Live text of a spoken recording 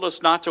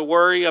us not to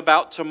worry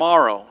about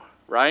tomorrow,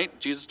 right?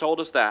 Jesus told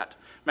us that.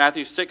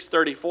 Matthew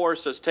 6:34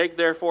 says, "Take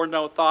therefore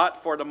no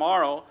thought for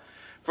tomorrow,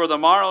 for the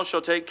morrow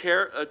shall take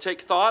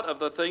thought of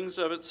the things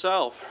of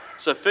itself.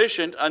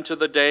 Sufficient unto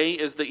the day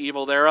is the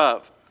evil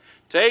thereof."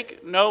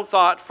 Take no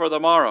thought for the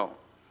morrow.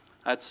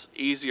 That's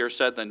easier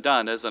said than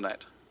done, isn't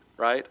it?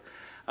 Right?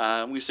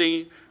 We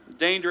see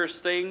dangerous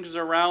things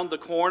around the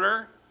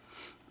corner.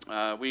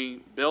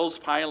 Bills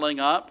piling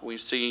up. We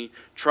see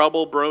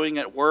trouble brewing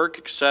at work,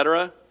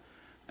 etc.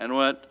 And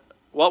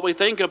what we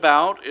think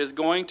about is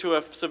going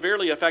to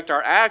severely affect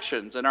our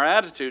actions and our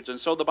attitudes. And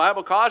so the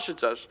Bible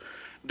cautions us,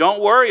 don't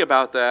worry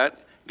about that.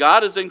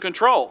 God is in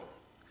control.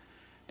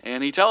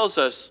 And He tells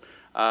us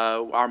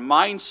our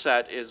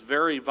mindset is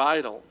very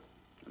vital.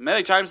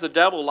 Many times the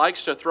devil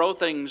likes to throw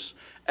things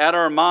at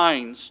our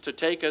minds to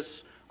take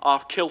us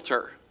off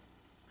kilter.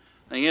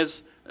 And he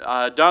has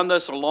done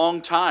this a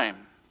long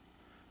time.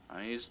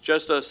 He's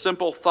just a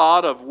simple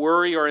thought of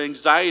worry or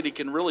anxiety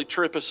can really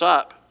trip us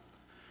up.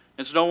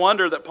 It's no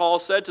wonder that Paul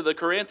said to the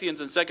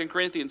Corinthians in 2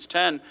 Corinthians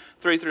 10,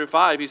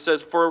 3-5, he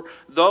says, "For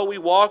though we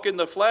walk in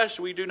the flesh,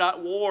 we do not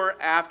war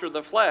after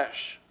the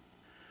flesh.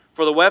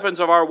 For the weapons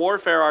of our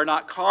warfare are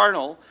not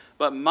carnal,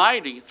 but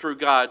mighty through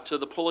God to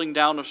the pulling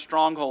down of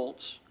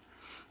strongholds."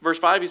 Verse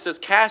 5, he says,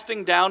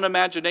 "Casting down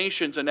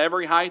imaginations and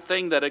every high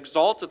thing that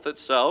exalteth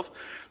itself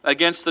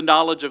against the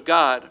knowledge of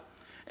God,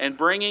 and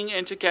bringing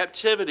into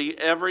captivity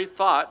every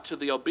thought to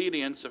the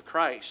obedience of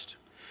Christ."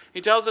 He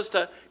tells us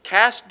to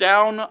cast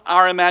down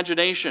our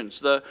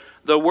imaginations. The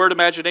word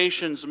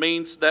imaginations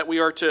means that we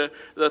are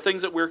the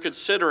things that we're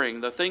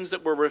considering, the things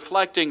that we're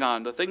reflecting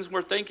on, the things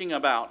we're thinking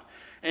about.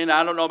 And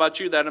I don't know about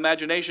you, that the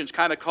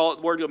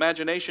word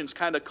imaginations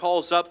kind of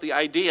calls up the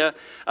idea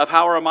of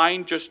how our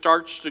mind just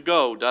starts to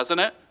go, doesn't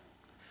it?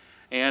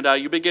 And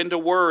you begin to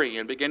worry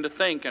and begin to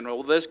think, and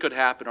well, this could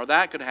happen or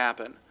that could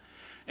happen.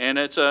 And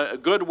it's a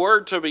good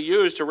word to be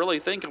used to really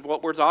think of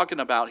what we're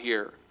talking about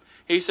here.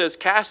 He says,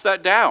 cast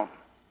that down.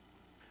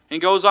 He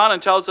goes on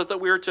and tells us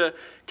that we are to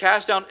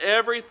cast down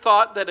every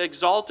thought that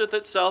exalteth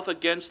itself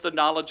against the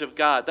knowledge of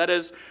God. That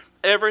is,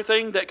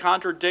 everything that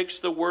contradicts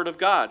the Word of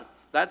God.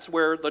 That's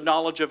where the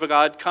knowledge of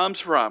God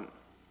comes from.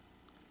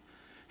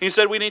 He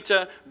said we need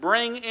to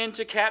bring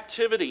into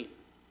captivity,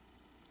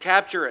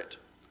 capture it,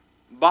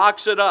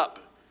 box it up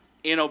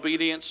in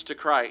obedience to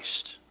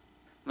Christ.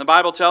 And the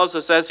Bible tells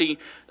us, as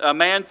a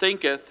man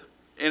thinketh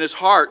in his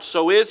heart,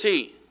 so is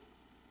he.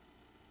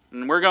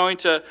 And we're going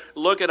to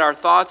look at our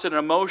thoughts and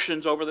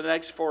emotions over the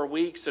next 4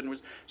 weeks and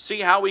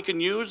see how we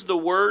can use the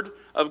Word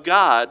of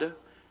God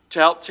to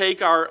help take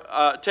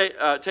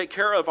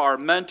care of our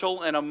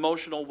mental and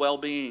emotional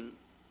well-being.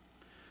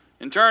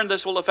 In turn,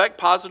 this will affect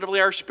positively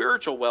our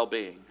spiritual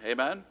well-being.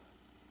 Amen?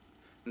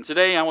 And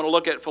today I want to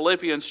look at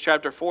Philippians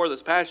chapter 4,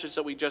 this passage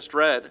that we just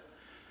read.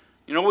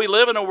 You know, we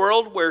live in a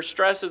world where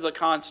stress is a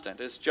constant.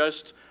 It's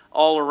just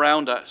all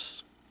around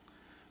us.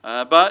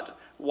 But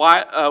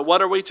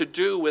what are we to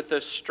do with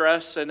this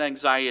stress and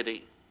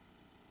anxiety?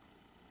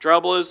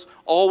 Trouble is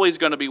always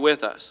going to be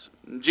with us.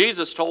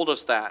 Jesus told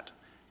us that.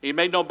 He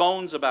made no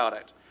bones about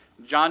it.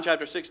 John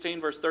chapter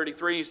 16, verse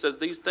 33, he says,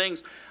 "These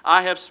things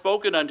I have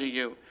spoken unto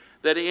you,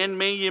 that in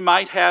me ye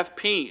might have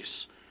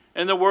peace.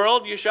 In the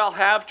world you shall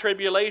have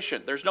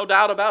tribulation." There's no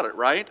doubt about it,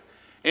 right?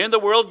 In the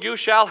world you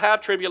shall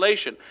have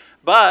tribulation.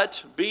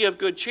 But be of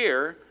good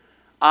cheer,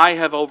 I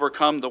have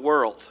overcome the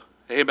world.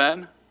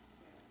 Amen?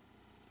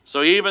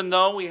 So even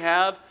though we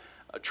have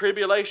a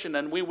tribulation,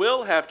 and we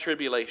will have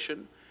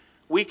tribulation,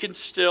 we can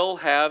still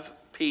have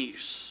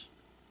peace.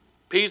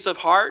 Peace of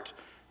heart,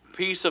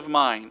 peace of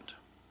mind.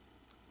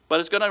 But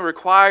it's going to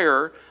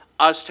require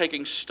us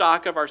taking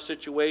stock of our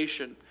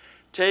situation,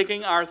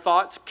 taking our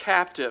thoughts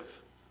captive,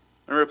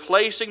 and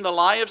replacing the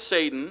lie of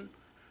Satan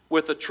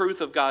with the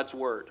truth of God's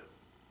Word.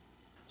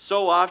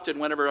 So often,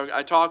 whenever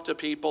I talk to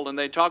people and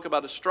they talk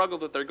about a struggle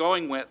that they're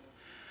going with,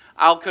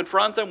 I'll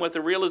confront them with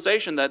the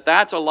realization that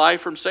that's a lie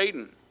from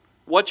Satan.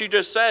 What you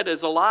just said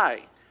is a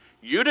lie.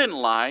 You didn't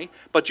lie,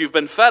 but you've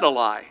been fed a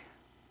lie,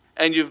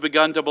 and you've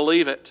begun to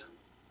believe it.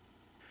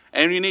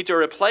 And you need to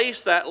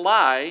replace that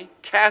lie,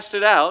 cast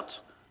it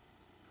out,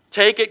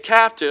 take it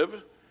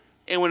captive,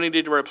 and we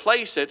need to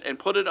replace it and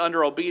put it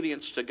under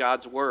obedience to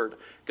God's Word.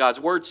 God's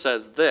Word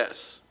says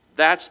this.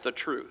 That's the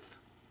truth.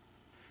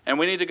 And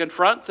we need to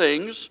confront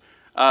things,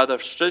 the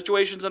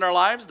situations in our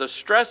lives, the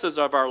stresses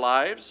of our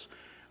lives,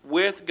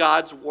 with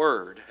God's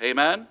Word.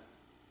 Amen?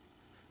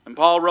 And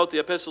Paul wrote the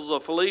epistles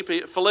of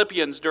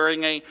Philippians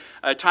during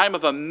a time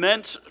of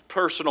immense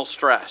personal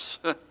stress.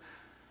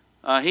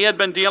 He had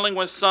been dealing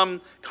with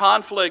some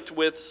conflict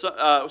with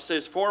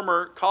his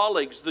former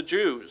colleagues, the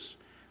Jews.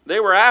 They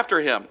were after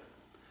him.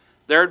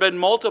 There had been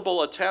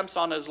multiple attempts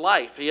on his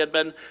life. He had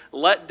been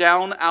let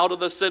down out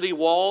of the city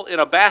wall in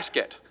a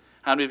basket.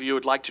 How many of you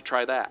would like to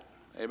try that?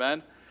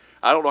 Amen?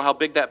 I don't know how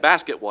big that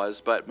basket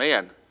was, but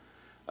man,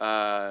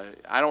 I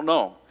don't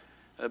know.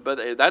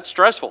 But that's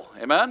stressful.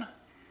 Amen?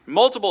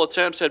 Multiple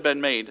attempts had been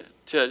made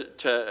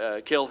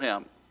to kill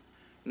him.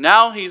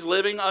 Now he's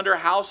living under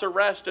house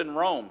arrest in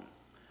Rome.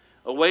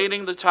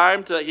 awaiting the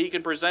time that he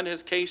can present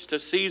his case to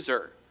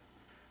Caesar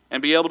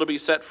and be able to be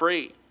set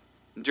free.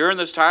 During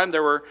this time,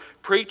 there were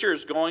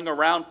preachers going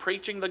around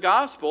preaching the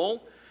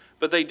gospel,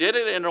 but they did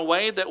it in a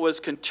way that was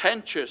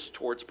contentious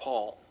towards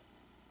Paul,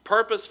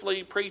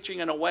 purposefully preaching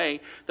in a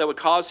way that would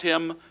cause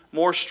him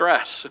more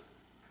stress.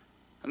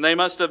 And they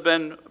must have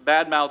been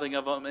bad-mouthing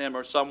of him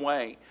or some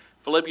way.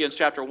 Philippians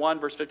chapter 1,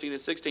 verse 15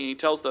 and 16, he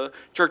tells the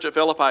church at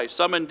Philippi,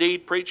 some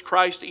indeed preach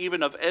Christ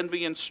even of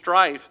envy and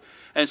strife,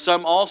 and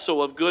some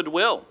also of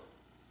goodwill.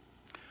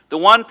 The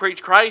one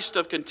preached Christ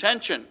of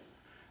contention,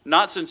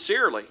 not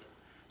sincerely,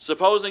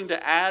 supposing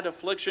to add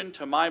affliction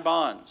to my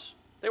bonds.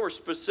 They were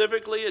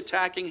specifically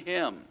attacking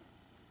him.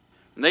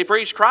 And they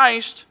preached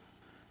Christ,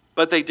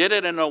 but they did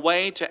it in a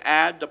way to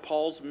add to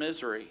Paul's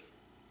misery.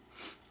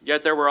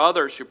 Yet there were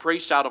others who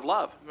preached out of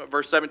love.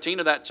 Verse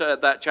 17 of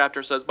that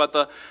chapter says, but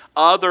the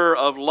other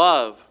of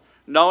love,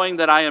 knowing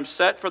that I am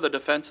set for the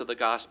defense of the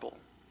gospel.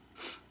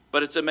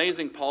 But it's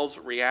amazing Paul's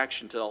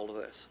reaction to all of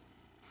this.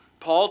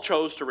 Paul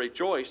chose to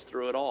rejoice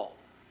through it all.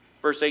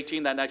 Verse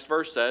 18, that next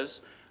verse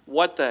says,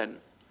 what then?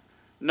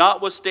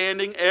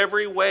 Notwithstanding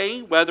every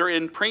way, whether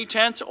in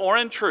pretense or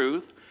in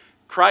truth,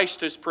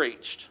 Christ is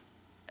preached.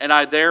 And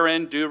I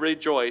therein do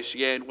rejoice,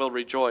 yea, and will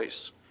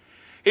rejoice.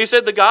 He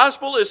said, the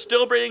gospel is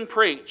still being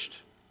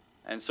preached.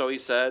 And so he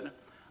said,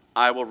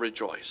 I will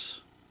rejoice.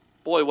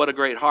 Boy, what a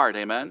great heart,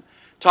 amen?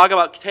 Talk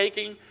about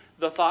taking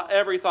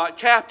every thought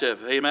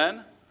captive,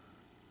 amen?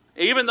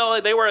 Even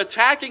though they were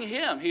attacking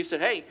him, he said,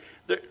 hey,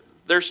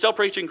 they're still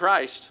preaching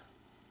Christ.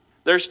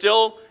 They're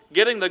still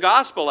getting the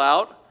gospel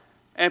out.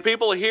 And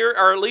people here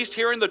are at least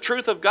hearing the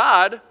truth of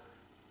God.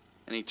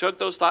 And he took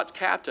those thoughts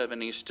captive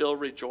and he still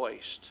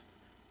rejoiced.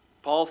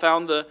 Paul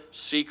found the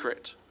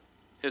secret.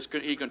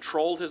 He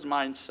controlled his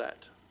mindset.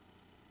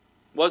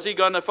 Was he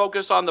going to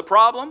focus on the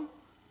problem,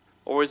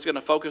 or was he going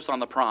to focus on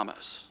the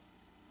promise?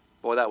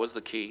 Boy, that was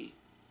the key.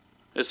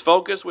 His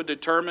focus would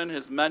determine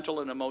his mental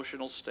and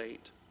emotional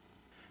state.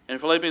 In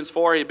Philippians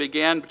 4, he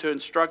began to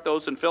instruct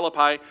those in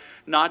Philippi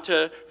not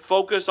to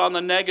focus on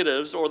the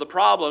negatives or the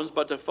problems,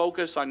 but to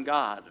focus on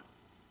God.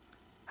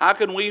 How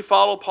can we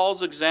follow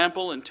Paul's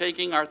example in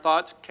taking our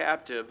thoughts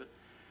captive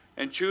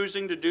and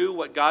choosing to do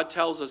what God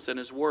tells us in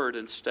His Word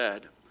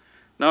instead?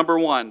 Number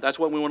one, that's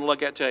what we want to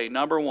look at today.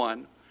 Number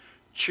one,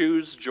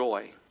 choose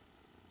joy.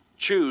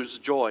 Choose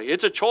joy.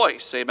 It's a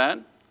choice,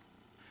 amen?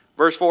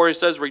 Verse 4, it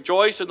says,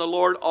 rejoice in the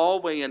Lord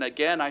always, and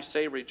again I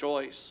say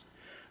rejoice.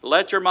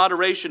 Let your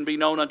moderation be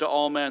known unto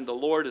all men. The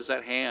Lord is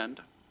at hand.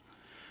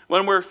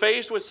 When we're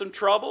faced with some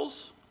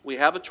troubles, we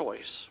have a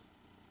choice.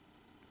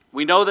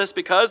 We know this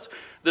because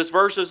this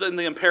verse is in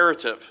the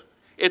imperative.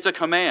 It's a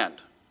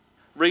command.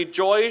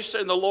 Rejoice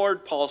in the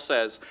Lord, Paul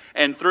says,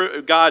 and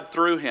through God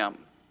through him.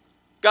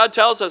 God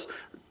tells us,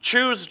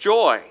 choose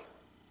joy,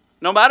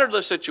 no matter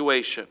the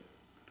situation.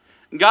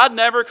 God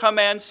never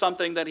commands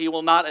something that He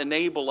will not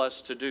enable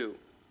us to do.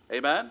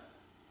 Amen?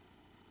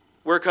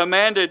 We're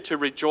commanded to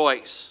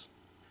rejoice.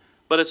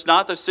 But it's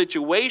not the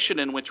situation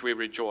in which we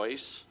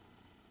rejoice.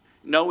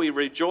 No, we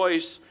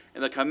rejoice,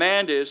 and the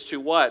command is to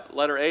what?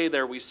 Letter A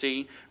there we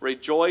see,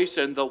 rejoice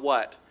in the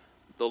what?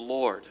 The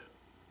Lord.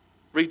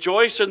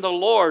 Rejoice in the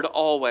Lord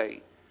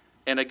always.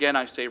 And again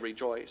I say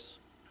rejoice.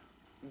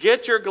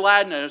 Get your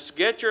gladness,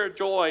 get your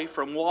joy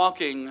from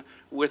walking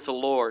with the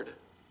Lord.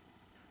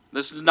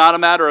 This is not a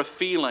matter of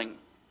feeling.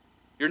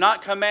 You're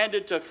not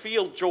commanded to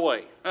feel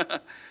joy.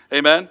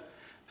 Amen?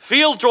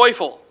 Feel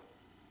joyful.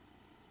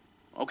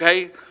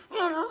 Okay?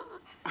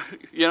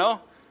 You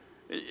know?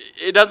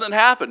 It doesn't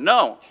happen.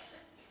 No.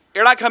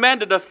 You're not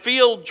commanded to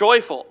feel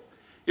joyful.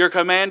 You're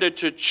commanded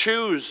to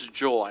choose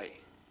joy.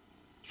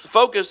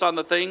 Focus on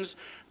the things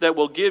that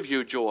will give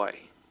you joy.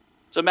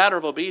 It's a matter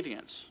of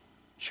obedience.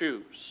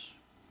 Choose.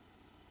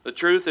 The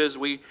truth is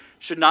we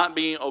should not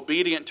be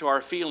obedient to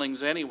our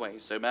feelings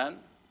anyways. Amen?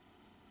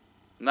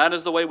 And that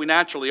is the way we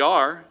naturally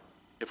are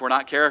if we're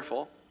not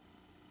careful.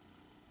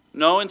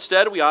 No,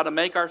 instead we ought to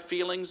make our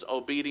feelings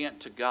obedient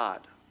to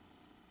God.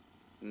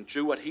 And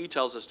do what He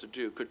tells us to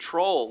do.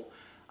 Control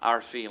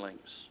our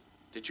feelings.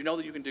 Did you know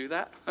that you can do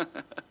that?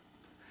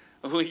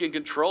 We can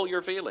control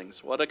your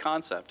feelings. What a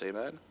concept,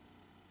 amen?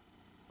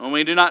 When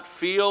we do not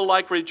feel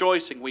like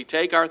rejoicing, we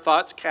take our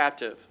thoughts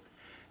captive.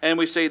 And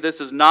we say,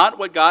 this is not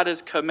what God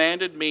has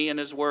commanded me in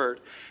His Word.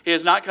 He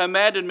has not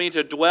commanded me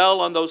to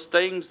dwell on those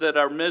things that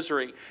are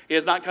misery. He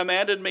has not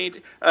commanded me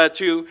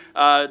to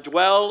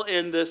dwell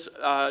in this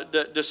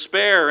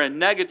despair and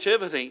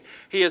negativity.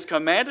 He has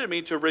commanded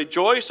me to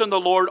rejoice in the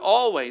Lord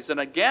always. And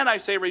again, I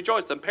say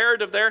rejoice. The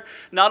imperative there,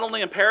 not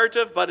only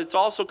imperative, but it's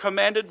also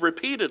commanded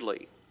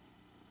repeatedly.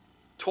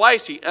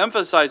 Twice He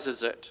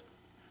emphasizes it.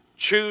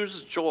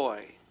 Choose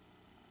joy.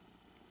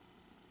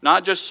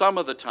 Not just some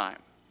of the time,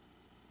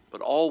 but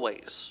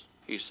always,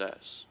 He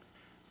says.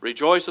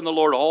 Rejoice in the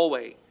Lord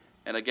always.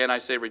 And again, I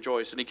say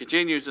rejoice. And He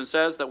continues and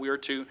says that we are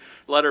to,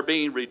 letter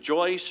B,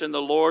 rejoice in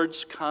the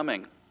Lord's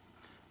coming.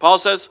 Paul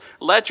says,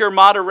 let your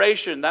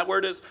moderation, that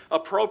word is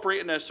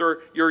appropriateness,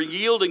 or you're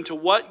yielding to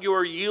what you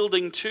are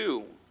yielding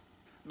to,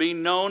 be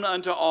known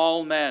unto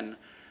all men.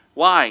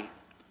 Why?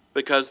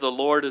 because the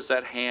Lord is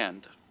at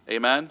hand.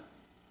 Amen?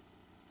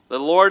 The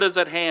Lord is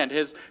at hand.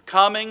 His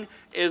coming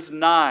is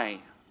nigh.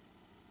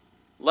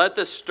 Let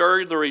this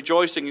stir the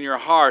rejoicing in your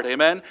heart.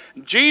 Amen?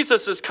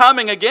 Jesus is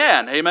coming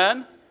again.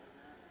 Amen?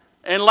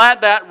 And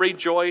let that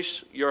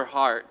rejoice your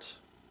heart.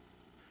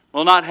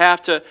 We'll not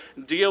have to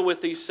deal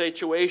with these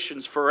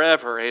situations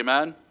forever.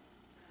 Amen?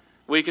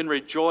 We can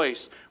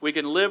rejoice. We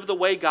can live the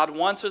way God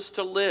wants us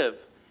to live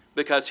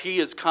because He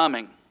is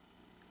coming.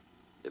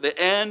 The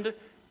end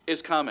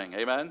is coming.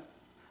 Amen?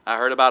 I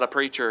heard about a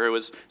preacher who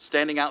was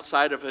standing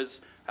outside of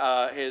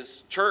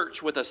his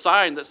church with a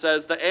sign that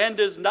says, "The end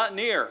is not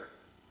near."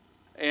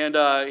 And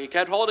he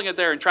kept holding it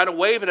there and trying to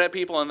wave it at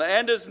people, and the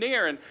end is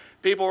near. And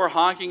people were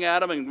honking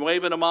at him and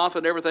waving him off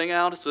and everything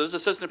else. So this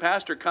assistant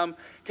pastor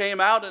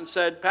came out and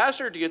said,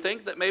 "Pastor, do you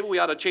think that maybe we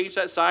ought to change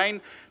that sign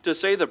to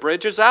say the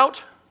bridge is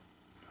out?"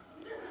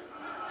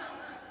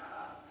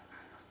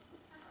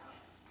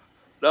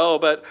 No,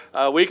 but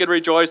we can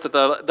rejoice that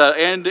the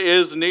end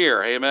is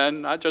near.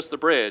 Amen. Not just the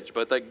bridge,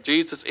 but that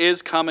Jesus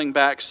is coming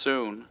back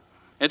soon.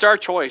 It's our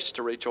choice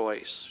to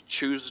rejoice.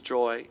 Choose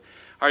joy.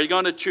 Are you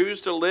going to choose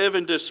to live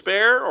in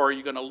despair, or are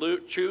you going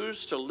to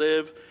choose to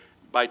live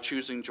by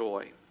choosing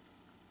joy?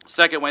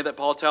 Second way that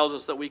Paul tells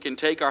us that we can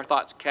take our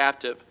thoughts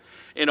captive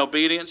in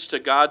obedience to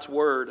God's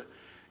word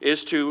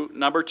is to,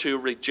 number 2,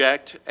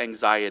 reject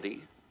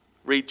anxiety.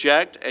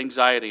 Reject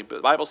anxiety. The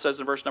Bible says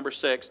in verse number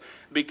 6,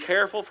 be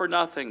careful for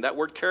nothing. That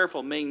word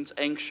careful means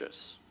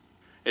anxious.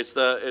 It's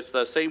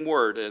the same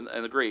word in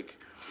the Greek.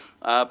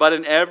 But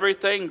in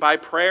everything, by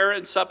prayer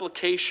and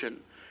supplication,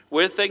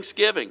 with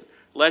thanksgiving,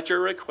 let your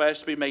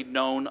requests be made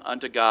known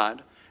unto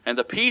God. And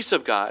the peace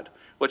of God,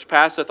 which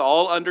passeth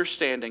all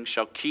understanding,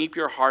 shall keep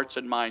your hearts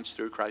and minds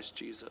through Christ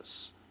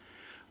Jesus.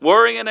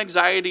 Worry and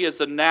anxiety is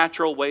the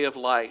natural way of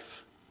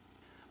life.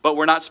 But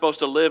we're not supposed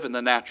to live in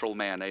the natural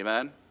man.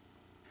 Amen?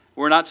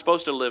 We're not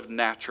supposed to live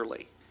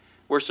naturally.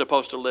 We're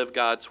supposed to live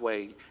God's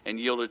way and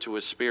yield it to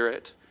His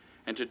Spirit.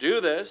 And to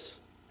do this,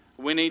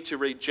 we need to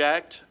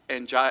reject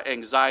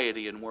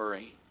anxiety and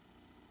worry.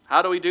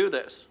 How do we do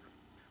this?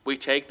 We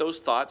take those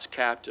thoughts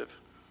captive.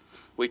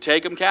 We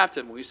take them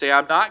captive. We say,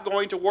 I'm not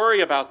going to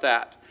worry about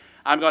that.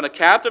 I'm going to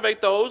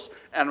captivate those,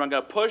 and I'm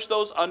going to push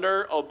those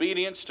under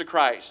obedience to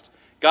Christ.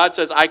 God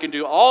says, I can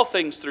do all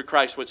things through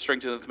Christ which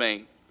strengtheneth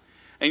me.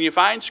 And you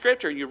find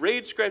Scripture, and you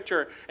read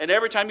Scripture, and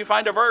every time you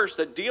find a verse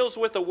that deals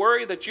with the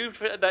worry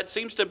that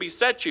seems to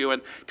beset you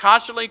and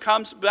constantly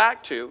comes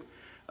back to,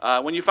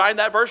 when you find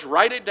that verse,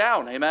 write it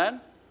down.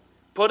 Amen?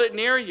 Put it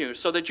near you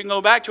so that you can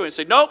go back to it and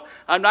say, nope,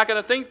 I'm not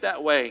going to think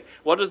that way.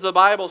 What does the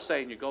Bible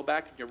say? And you go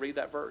back and you read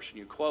that verse and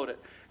you quote it,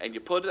 and you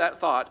put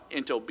that thought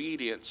into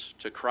obedience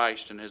to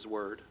Christ and His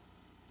Word.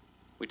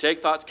 We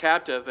take thoughts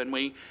captive, and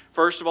we,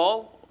 first of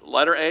all,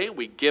 letter A,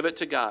 we give it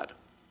to God.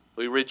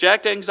 We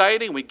reject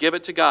anxiety and we give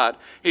it to God.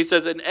 He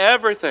says, in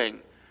everything,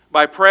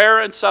 by prayer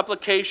and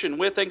supplication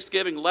with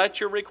thanksgiving, let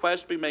your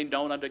requests be made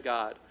known unto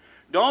God.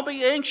 Don't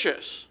be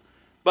anxious,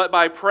 but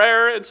by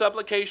prayer and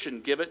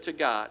supplication, give it to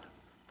God.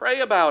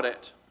 Pray about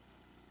it.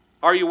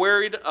 Are you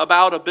worried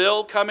about a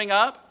bill coming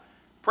up?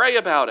 Pray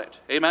about it.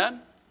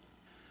 Amen?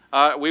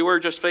 We were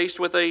just faced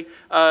with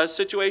a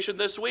situation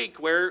this week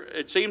where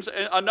it seems,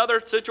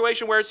 another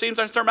situation where it seems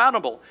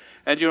insurmountable.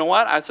 And you know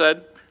what? I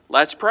said,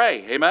 let's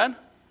pray. Amen?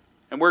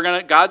 And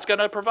God's going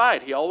to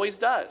provide. He always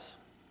does.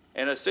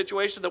 In a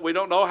situation that we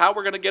don't know how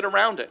we're going to get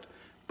around it.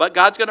 But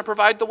God's going to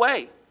provide the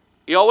way.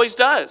 He always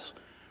does.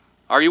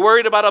 Are you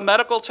worried about a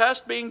medical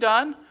test being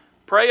done?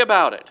 Pray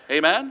about it.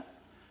 Amen?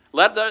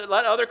 Let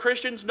other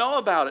Christians know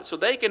about it so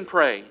they can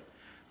pray.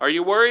 Are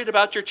you worried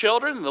about your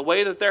children and the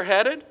way that they're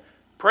headed?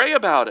 Pray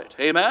about it.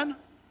 Amen?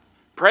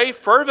 Pray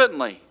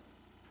fervently.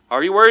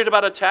 Are you worried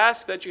about a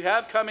task that you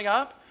have coming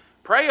up?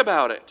 Pray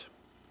about it.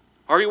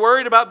 Are you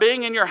worried about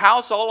being in your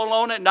house all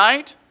alone at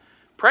night?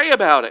 Pray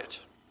about it.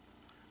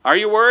 Are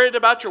you worried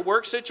about your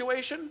work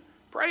situation?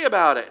 Pray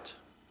about it.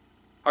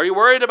 Are you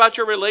worried about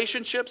your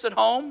relationships at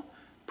home?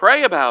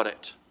 Pray about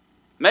it.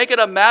 Make it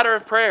a matter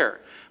of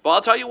prayer. Well,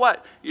 I'll tell you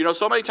what,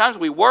 so many times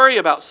we worry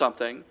about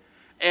something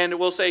and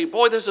we'll say,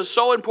 boy, this is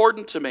so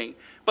important to me.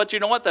 But you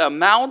know what? The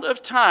amount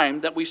of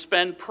time that we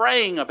spend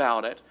praying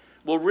about it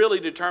will really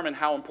determine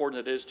how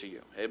important it is to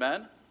you.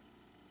 Amen?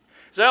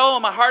 Say, oh,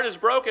 my heart is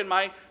broken.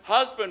 My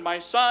husband, my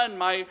son,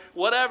 my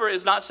whatever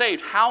is not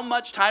saved. How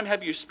much time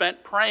have you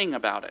spent praying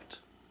about it?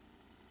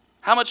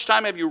 How much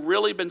time have you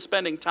really been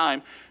spending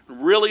time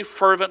really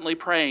fervently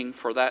praying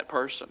for that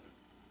person?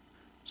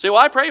 Say, well,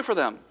 I pray for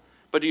them.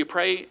 But do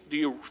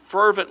you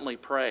fervently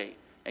pray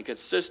and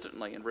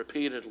consistently and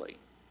repeatedly?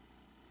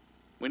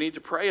 We need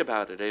to pray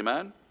about it.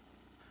 Amen?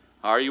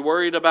 Are you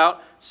worried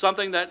about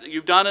something that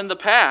you've done in the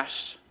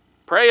past?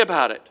 Pray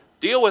about it.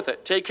 Deal with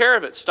it. Take care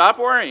of it. Stop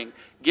worrying.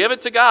 Give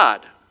it to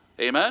God.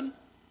 Amen?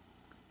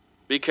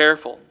 Be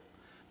careful.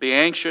 Be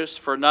anxious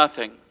for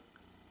nothing.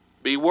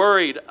 Be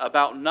worried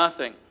about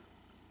nothing.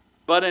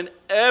 But in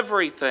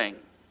everything,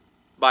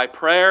 by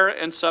prayer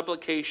and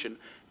supplication,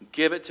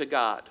 give it to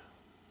God.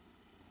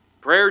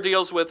 Prayer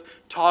deals with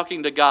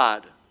talking to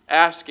God,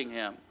 asking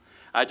Him.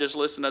 I just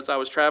listened as I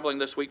was traveling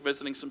this week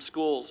visiting some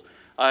schools.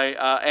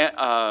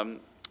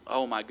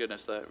 Oh my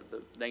goodness, the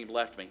name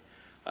left me.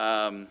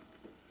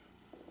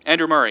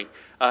 Andrew Murray,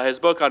 his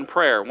book on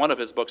prayer, one of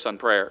his books on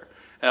prayer.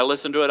 And I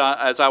listened to it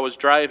as I was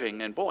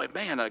driving, and boy,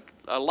 man,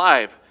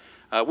 alive.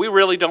 We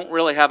really don't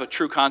have a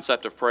true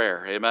concept of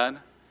prayer, amen?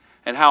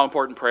 And how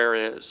important prayer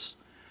is.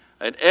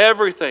 And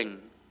everything,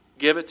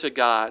 give it to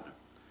God.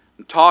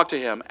 And talk to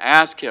Him,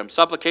 ask Him.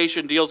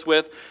 Supplication deals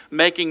with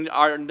making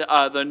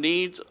the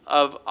needs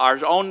of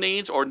our own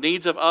needs or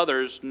needs of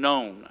others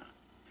known.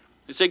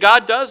 You say,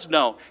 God does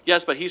know.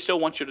 Yes, but He still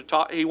wants you to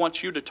talk. He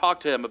wants you to talk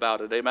to Him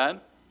about it, amen?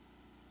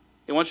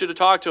 He wants you to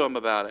talk to Him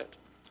about it.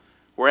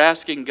 We're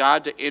asking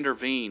God to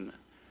intervene,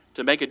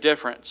 to make a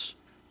difference,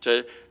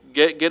 to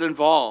get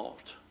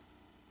involved.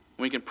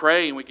 We can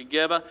pray and we can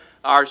give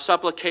our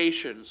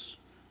supplications.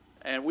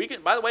 And we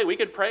can, by the way, we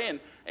can pray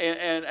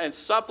and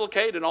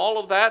supplicate and all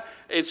of that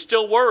and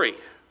still worry.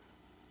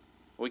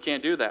 We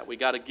can't do that. We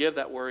got to give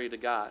that worry to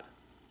God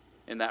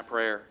in that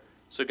prayer.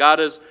 So God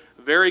is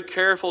very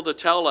careful to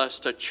tell us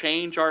to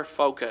change our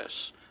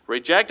focus.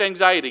 Reject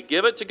anxiety,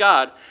 give it to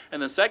God.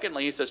 And then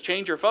secondly, He says,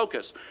 change your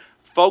focus.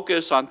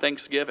 Focus on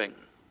thanksgiving.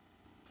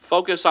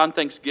 Focus on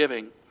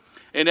thanksgiving.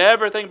 In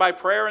everything by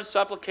prayer and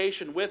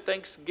supplication with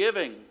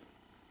thanksgiving.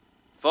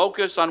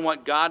 Focus on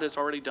what God has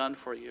already done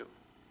for you.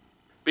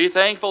 Be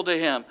thankful to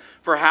Him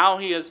for how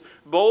He has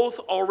both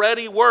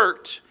already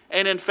worked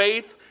and in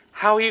faith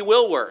how He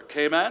will work.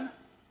 Amen?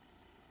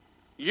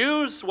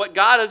 Use what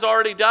God has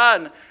already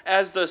done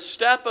as the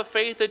step of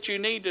faith that you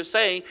need to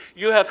say,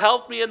 you have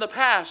helped me in the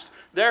past,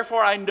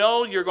 therefore I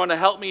know you're going to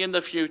help me in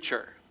the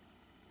future.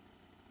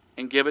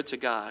 And give it to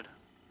God.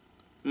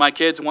 My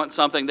kids want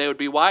something, they would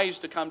be wise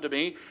to come to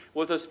me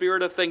with a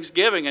spirit of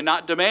thanksgiving and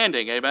not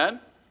demanding. Amen?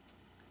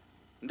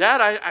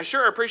 Dad, I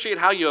sure appreciate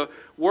how you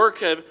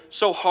work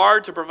so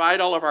hard to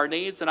provide all of our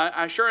needs, and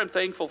I sure am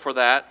thankful for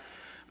that.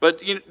 But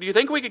do you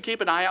think we could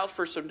keep an eye out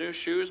for some new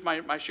shoes?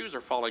 My shoes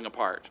are falling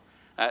apart.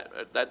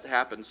 That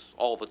happens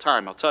all the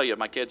time. I'll tell you,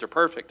 my kids are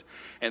perfect,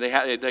 and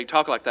they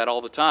talk like that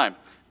all the time.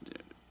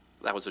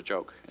 That was a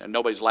joke, and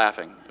nobody's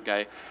laughing,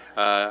 okay?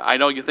 I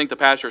know you think the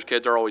pastor's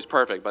kids are always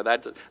perfect, but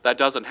that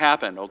doesn't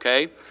happen,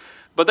 okay?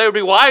 But they would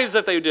be wise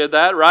if they did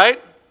that,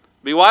 right?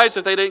 Be wise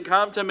if they didn't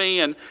come to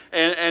me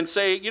and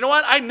say, you know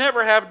what, I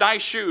never have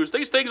nice shoes.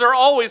 These things are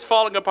always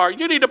falling apart.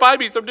 You need to buy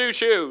me some new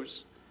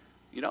shoes.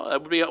 You know,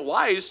 it would be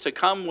wise to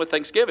come with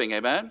thanksgiving,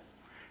 amen?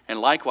 And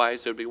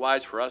likewise, it would be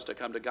wise for us to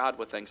come to God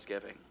with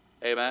thanksgiving,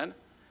 amen?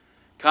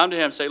 Come to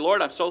Him, say,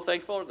 Lord, I'm so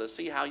thankful to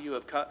see how you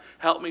have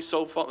helped me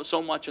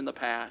so much in the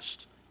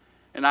past.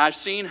 And I've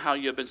seen how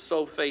you've been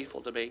so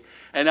faithful to me.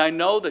 And I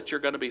know that you're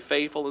going to be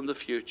faithful in the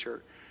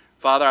future.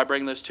 Father, I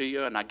bring this to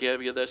you, and I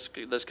give you this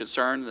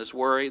concern, this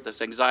worry,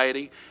 this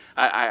anxiety.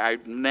 I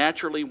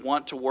naturally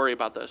want to worry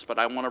about this, but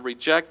I want to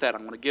reject that. I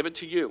want to give it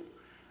to you.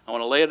 I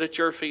want to lay it at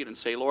your feet and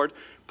say, Lord,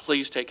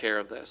 please take care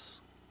of this.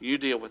 You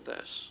deal with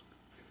this.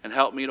 And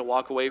help me to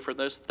walk away from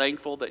this,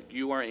 thankful that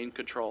you are in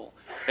control.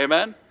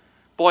 Amen?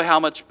 Boy, how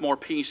much more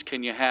peace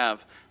can you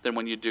have than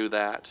when you do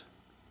that?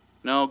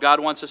 No, God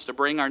wants us to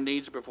bring our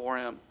needs before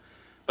Him.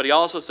 But He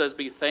also says,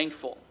 be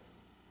thankful.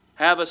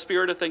 Have a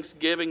spirit of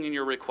thanksgiving in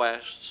your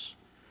requests.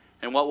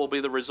 And what will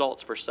be the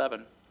results? Verse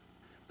 7.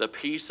 The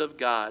peace of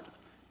God,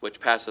 which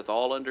passeth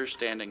all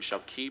understanding,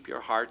 shall keep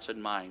your hearts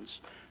and minds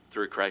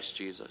through Christ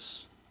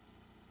Jesus.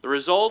 The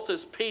result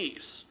is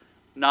peace,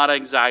 not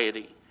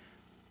anxiety.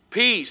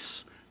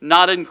 Peace,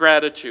 not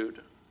ingratitude.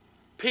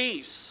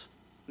 Peace,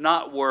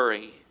 not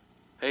worry.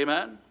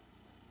 Amen?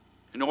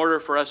 In order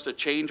for us to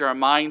change our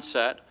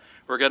mindset,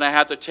 we're going to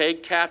have to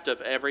take captive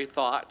every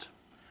thought.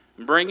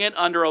 Bring it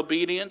under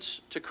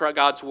obedience to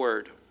God's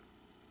Word.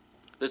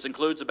 This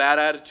includes a bad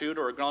attitude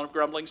or a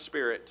grumbling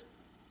spirit.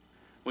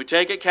 We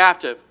take it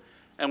captive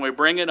and we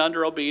bring it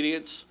under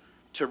obedience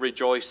to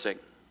rejoicing.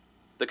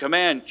 The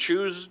command,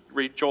 choose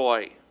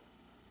rejoice.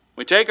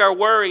 We take our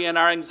worry and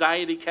our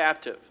anxiety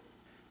captive.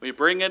 We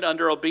bring it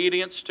under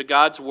obedience to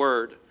God's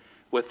Word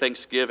with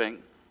thanksgiving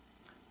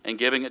and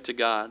giving it to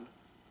God.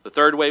 The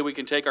third way we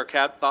can take our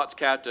thoughts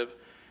captive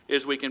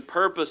is we can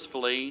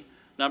purposefully,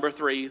 number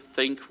 3,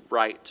 think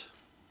right.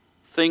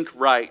 Think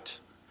right.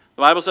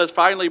 The Bible says,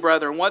 finally,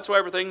 brethren,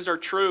 whatsoever things are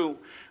true,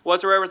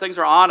 whatsoever things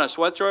are honest,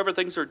 whatsoever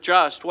things are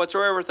just,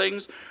 whatsoever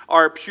things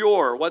are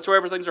pure,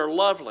 whatsoever things are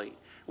lovely,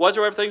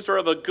 whatsoever things are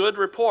of a good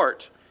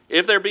report,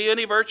 if there be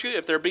any virtue,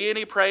 if there be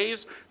any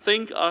praise,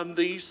 think on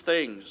these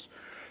things.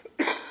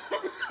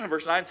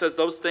 Verse 9 says,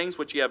 those things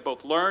which ye have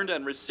both learned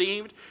and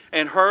received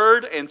and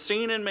heard and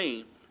seen in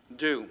me,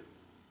 do,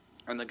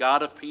 and the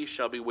God of peace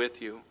shall be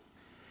with you.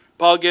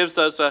 Paul gives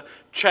us a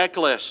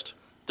checklist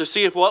to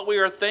see if what we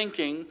are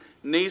thinking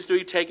needs to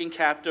be taken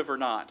captive or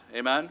not.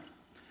 Amen?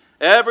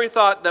 Every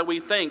thought that we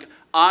think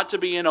ought to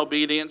be in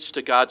obedience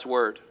to God's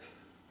Word.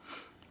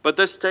 But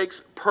this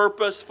takes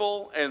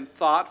purposeful and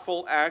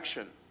thoughtful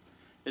action.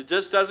 It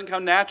just doesn't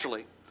come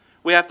naturally.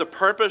 We have to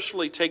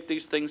purposefully take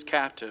these things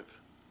captive.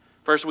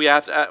 First, we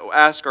have to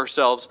ask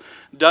ourselves,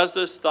 does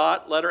this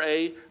thought, letter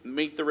A,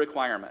 meet the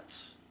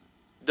requirements?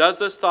 Does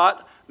this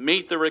thought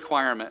meet the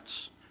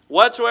requirements.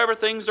 Whatsoever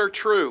things are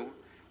true.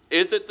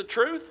 Is it the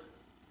truth?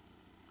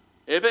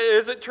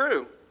 Is it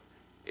true?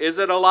 Is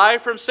it a lie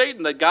from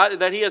Satan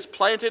that he has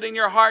planted in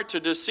your heart to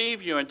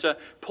deceive you and to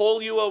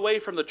pull you away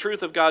from the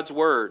truth of God's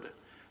Word?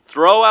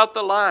 Throw out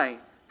the lie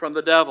from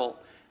the devil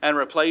and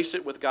replace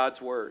it with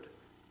God's Word.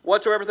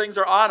 Whatsoever things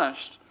are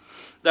honest.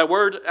 That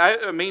word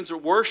means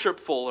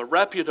worshipful or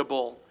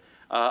reputable,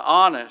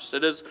 honest.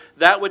 It is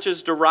that which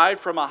is derived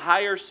from a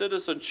higher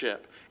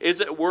citizenship. Is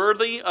it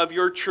worthy of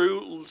your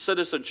true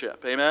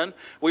citizenship? Amen?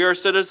 We are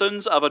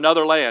citizens of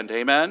another land.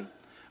 Amen?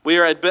 We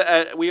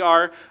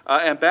are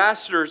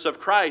ambassadors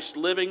of Christ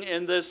living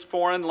in this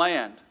foreign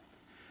land.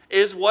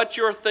 Is what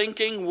you're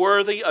thinking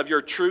worthy of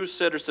your true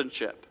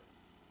citizenship?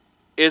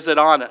 Is it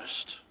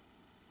honest?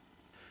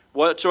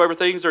 Whatsoever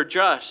things are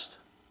just.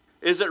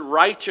 Is it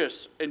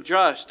righteous and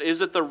just?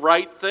 Is it the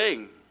right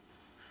thing?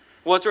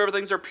 Whatsoever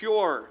things are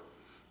pure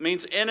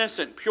means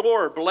innocent,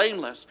 pure,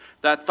 blameless.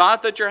 That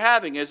thought that you're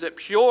having, is it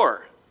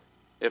pure?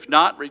 If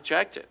not,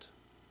 reject it.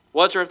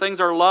 Whatsoever things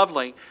are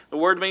lovely, the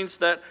word means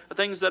that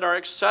things that are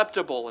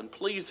acceptable and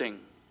pleasing.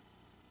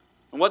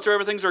 And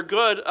whatsoever things are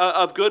good,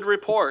 of good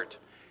report.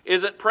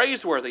 Is it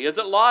praiseworthy? Is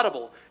it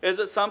laudable? Is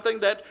it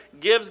something that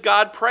gives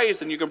God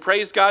praise and you can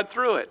praise God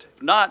through it?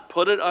 If not,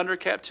 put it under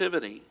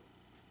captivity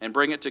and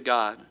bring it to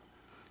God.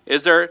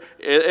 If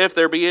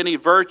there be any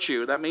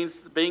virtue, that means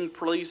being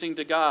pleasing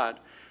to God.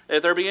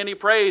 If there be any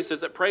praise,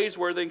 is it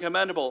praiseworthy and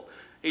commendable?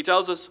 He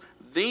tells us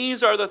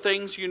these are the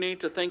things you need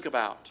to think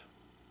about.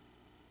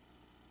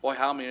 Boy,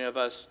 how many of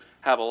us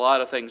have a lot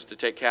of things to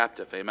take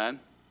captive, amen?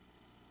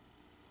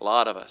 A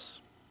lot of us.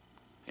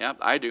 Yeah,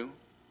 I do,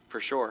 for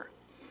sure.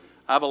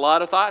 I have a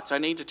lot of thoughts I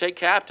need to take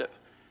captive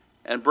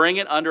and bring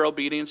it under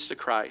obedience to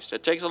Christ.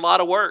 It takes a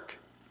lot of work,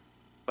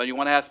 but you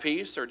want to have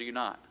peace or do you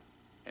not?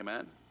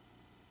 Amen?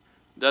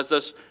 Does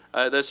this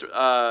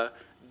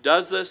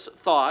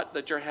thought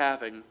that you're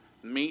having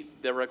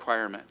meet the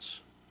requirements?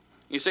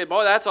 You say,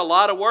 boy, that's a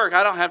lot of work.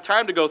 I don't have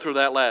time to go through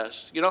that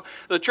list. You know,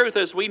 the truth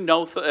is we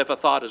know if a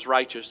thought is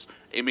righteous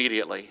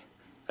immediately.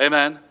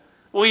 Amen?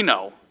 We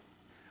know.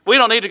 We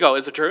don't need to go,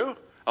 is it true?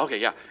 Okay,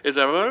 yeah. Is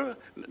it?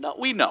 No,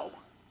 we know.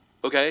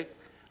 Okay?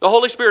 The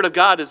Holy Spirit of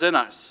God is in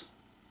us.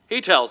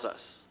 He tells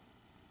us.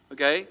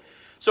 Okay?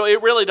 So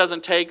it really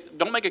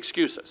don't make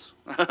excuses.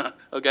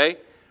 Okay?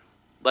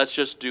 Let's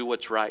just do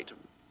what's right.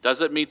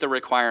 Does it meet the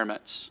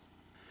requirements?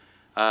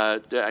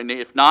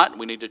 If not,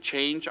 we need to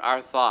change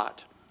our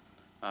thought.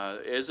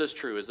 Is this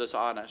true? Is this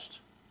honest?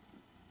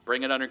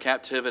 Bring it under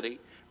captivity.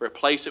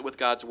 Replace it with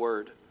God's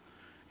Word.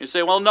 You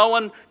say, well, no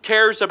one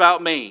cares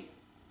about me.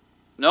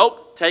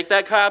 Nope. Take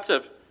that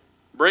captive.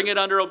 Bring it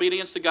under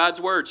obedience to God's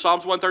Word.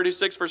 Psalms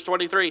 136, verse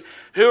 23.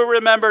 Who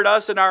remembered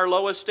us in our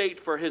low estate,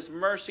 for His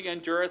mercy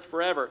endureth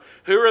forever?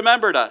 Who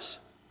remembered us?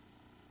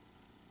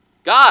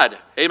 God.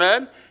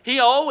 Amen? He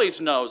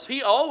always knows.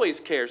 He always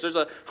cares. There's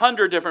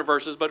 100 different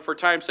verses, but for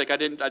time's sake,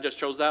 I just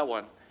chose that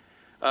one.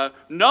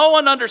 No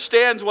one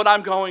understands what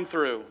I'm going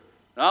through.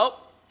 Nope.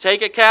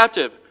 Take it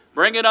captive.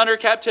 Bring it under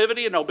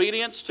captivity and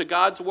obedience to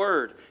God's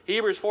Word.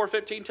 Hebrews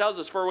 4:15 tells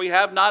us, for we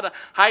have not a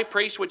high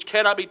priest which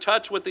cannot be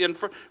touched with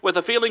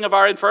the feeling of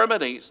our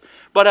infirmities,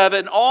 but have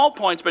in all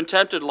points been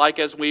tempted like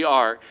as we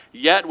are,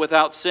 yet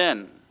without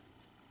sin.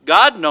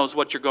 God knows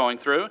what you're going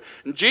through.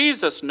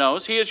 Jesus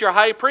knows. He is your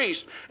high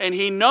priest, and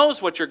He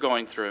knows what you're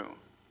going through.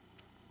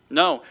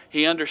 No,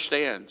 He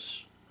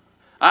understands.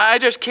 I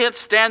just can't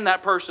stand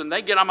that person.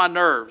 They get on my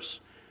nerves.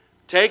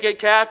 Take it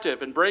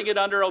captive and bring it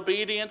under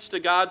obedience to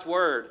God's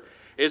Word.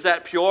 Is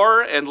that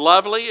pure and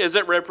lovely? Is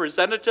it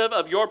representative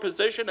of your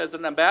position as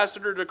an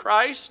ambassador to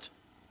Christ?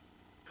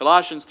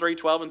 Colossians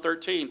 3:12 and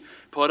 13.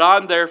 Put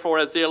on, therefore,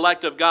 as the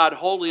elect of God,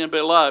 holy and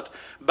beloved,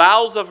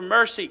 bowels of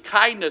mercy,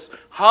 kindness,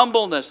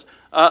 humbleness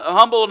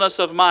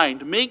of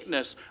mind,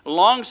 meekness,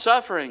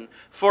 long-suffering,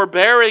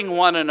 forbearing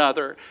one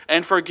another,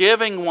 and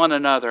forgiving one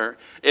another.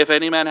 If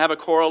any man have a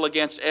quarrel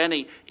against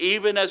any,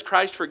 even as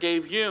Christ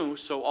forgave you,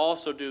 so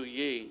also do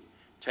ye.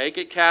 Take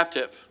it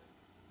captive.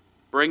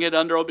 Bring it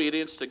under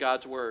obedience to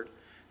God's Word.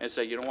 And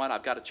say, you know what?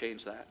 I've got to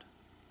change that.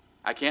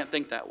 I can't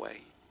think that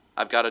way.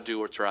 I've got to do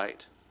what's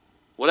right.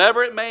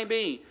 Whatever it may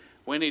be,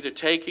 we need to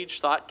take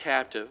each thought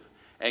captive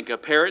and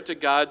compare it to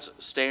God's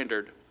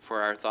standard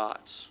for our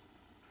thoughts.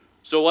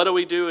 So what do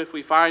we do if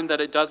we find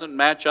that it doesn't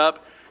match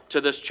up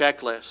to this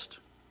checklist?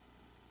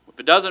 If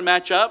it doesn't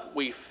match up,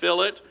 we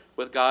fill it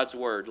with God's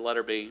Word.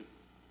 Letter B.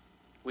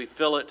 We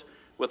fill it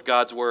with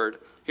God's Word.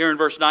 Here in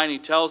verse 9, he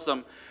tells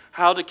them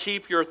how to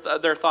keep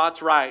their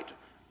thoughts right.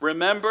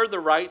 Remember the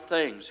right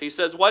things. He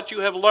says, what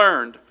you have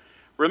learned.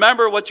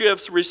 Remember what you have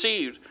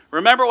received.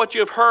 Remember what you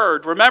have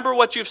heard. Remember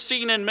what you've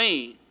seen in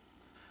me.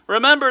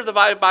 Remember the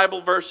Bible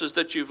verses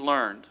that you've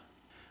learned.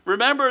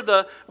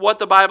 Remember what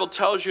the Bible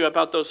tells you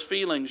about those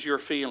feelings you're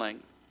feeling.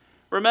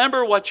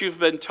 Remember what you've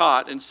been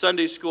taught in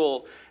Sunday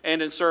school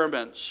and in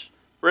sermons.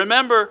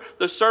 Remember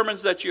the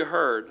sermons that you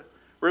heard.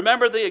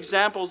 Remember the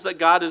examples that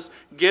God has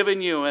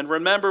given you, and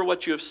remember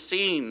what you have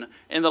seen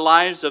in the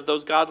lives of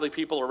those godly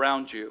people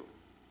around you.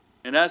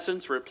 In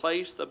essence,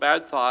 replace the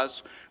bad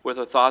thoughts with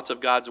the thoughts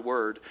of God's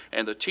Word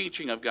and the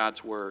teaching of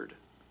God's Word.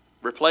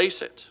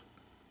 Replace it.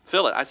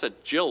 Fill it. I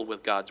said Jill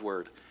with God's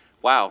Word.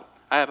 Wow,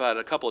 I have had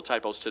a couple of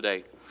typos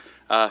today.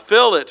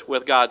 Fill it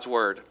with God's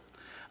Word.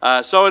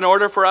 So in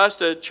order for us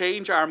to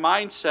change our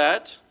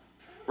mindset,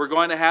 we're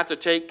going to have to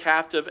take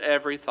captive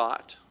every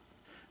thought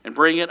and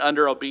bring it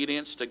under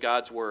obedience to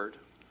God's Word.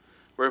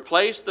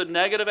 Replace the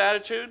negative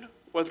attitude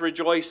with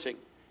rejoicing.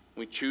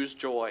 We choose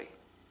joy.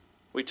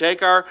 We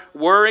take our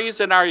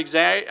worries and our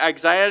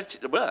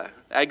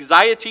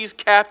anxieties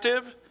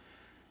captive,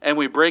 and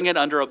we bring it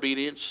under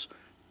obedience,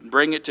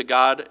 bring it to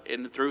God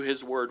and through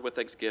His Word with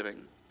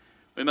thanksgiving.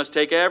 We must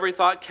take every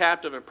thought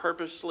captive and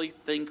purposely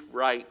think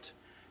right.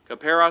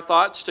 Compare our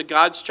thoughts to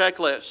God's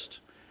checklist.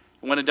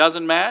 When it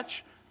doesn't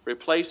match,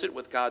 replace it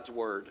with God's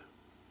Word.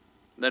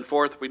 And then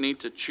fourth, we need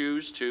to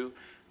choose to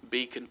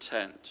be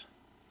content.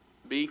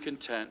 Be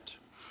content.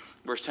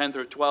 Verse 10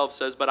 through 12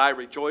 says, "But I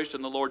rejoiced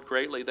in the Lord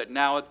greatly, that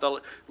now at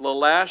the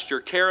last your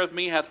care of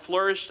me hath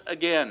flourished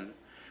again,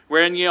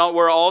 wherein ye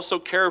were also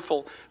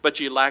careful, but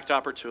ye lacked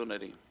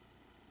opportunity.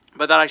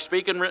 But that I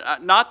speak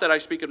not that I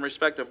speak in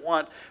respect of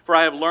want, for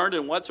I have learned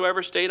in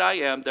whatsoever state I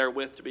am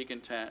therewith to be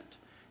content."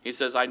 He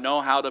says, "I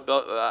know how to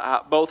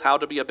both how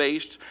to be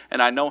abased,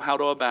 and I know how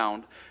to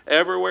abound.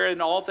 Everywhere in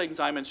all things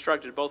I am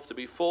instructed, both to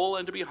be full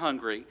and to be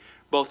hungry,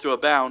 both to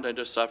abound and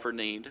to suffer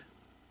need."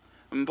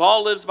 And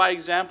Paul lives by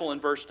example in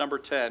verse number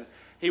 10.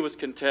 He was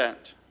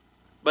content.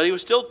 But he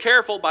was still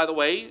careful, by the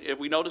way. If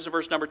we notice in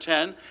verse number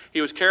 10, he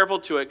was careful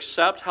to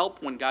accept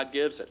help when God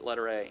gives it,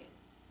 letter A.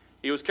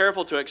 He was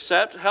careful to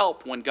accept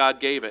help when God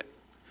gave it.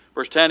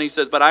 Verse 10, he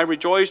says, "But I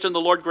rejoiced in the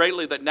Lord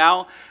greatly, that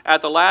now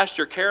at the last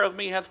your care of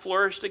me hath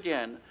flourished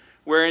again,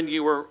 wherein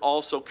you were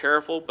also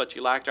careful, but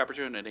you lacked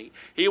opportunity."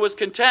 He was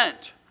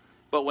content,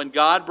 but when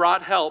God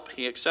brought help,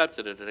 he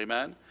accepted it.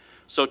 Amen?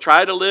 So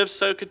try to live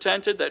so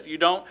contented that you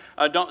don't.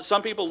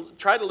 Some people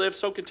try to live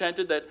so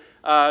contented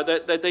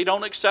that they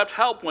don't accept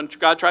help when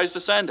God tries to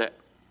send it.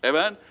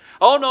 Amen?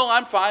 "Oh no,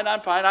 I'm fine.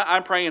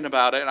 I'm praying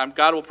about it, and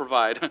God will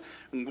provide."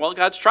 Well,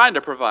 God's trying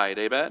to provide.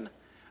 Amen?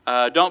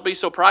 Don't be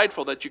so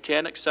prideful that you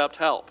can't accept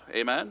help.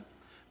 Amen?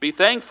 Be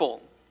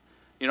thankful.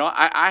 You know,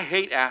 I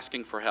hate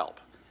asking for help.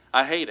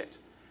 I hate it.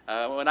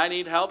 When I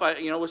need help,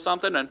 with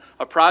something, and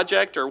a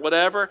project or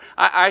whatever,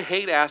 I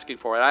hate asking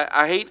for it.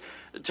 I hate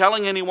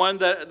telling anyone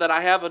that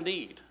I have a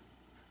need.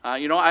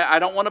 I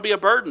don't want to be a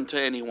burden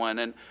to anyone.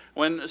 And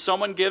when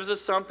someone gives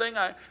us something,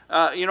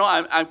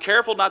 I'm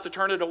careful not to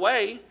turn it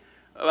away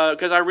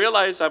because I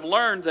realize I've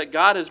learned that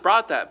God has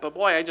brought that. But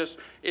boy,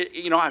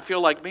 I feel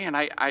like, man,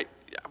 I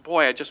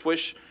just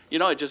wish,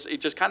 it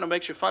just kind of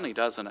makes you funny,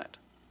 doesn't it?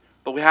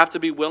 But we have to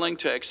be willing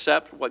to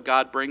accept what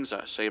God brings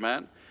us.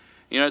 Amen?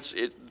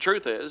 The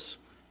truth is,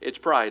 it's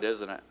pride,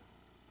 isn't it?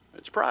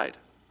 It's pride.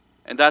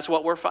 And that's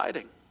what we're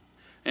fighting.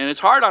 And it's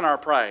hard on our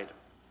pride.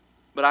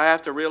 But I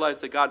have to realize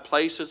that God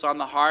places on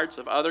the hearts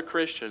of other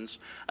Christians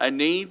a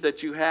need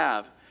that you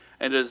have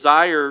and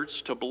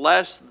desires to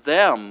bless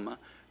them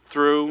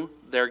through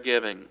their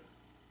giving.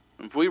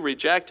 If we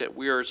reject it,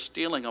 we are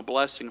stealing a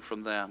blessing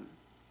from them.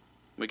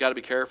 We've got to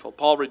be careful.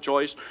 Paul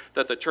rejoiced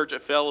that the church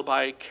at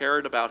Philippi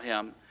cared about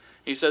him.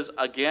 He says,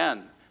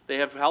 again, they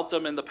have helped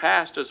him in the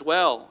past as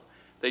well.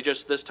 They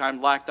just this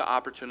time lacked the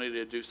opportunity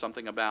to do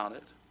something about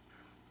it.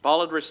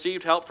 Paul had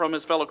received help from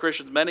his fellow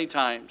Christians many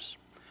times,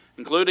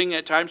 including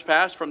at times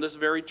past from this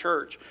very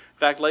church. In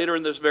fact, later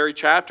in this very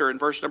chapter, in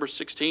verse number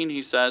 16,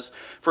 he says,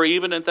 "For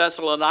even in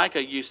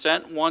Thessalonica ye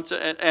sent once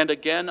and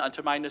again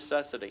unto my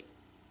necessity."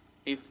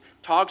 He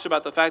talks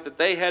about the fact that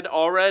they had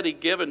already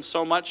given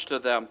so much to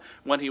them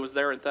when he was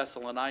there in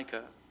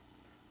Thessalonica.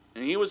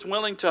 And he was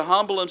willing to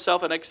humble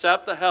himself and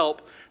accept the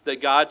help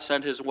that God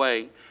sent his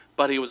way.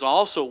 But he was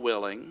also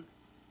willing,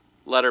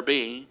 letter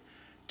B,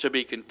 to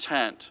be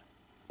content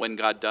when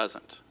God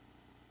doesn't.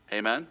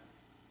 Amen?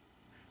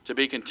 To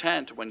be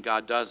content when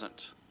God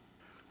doesn't.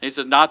 He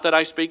says, "Not that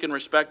I speak in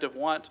respect of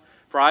want,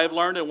 for I have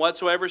learned in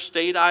whatsoever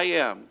state I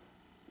am,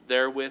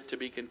 therewith to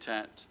be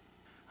content.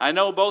 I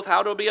know both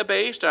how to be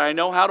abased, and I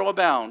know how to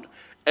abound.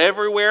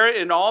 Everywhere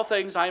in all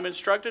things I am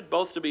instructed,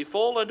 both to be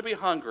full and to be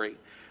hungry,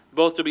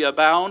 both to be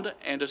abound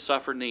and to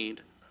suffer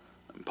need."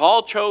 And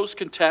Paul chose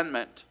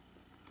contentment.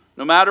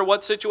 No matter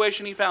what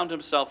situation he found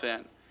himself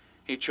in,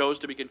 he chose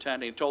to be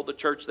content. He told the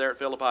church there at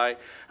Philippi,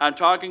 "I'm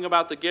talking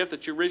about the gift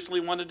that you recently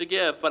wanted to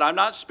give, but I'm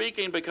not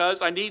speaking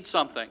because I need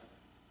something,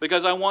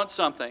 because I want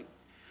something."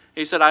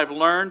 He said, "I've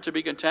learned to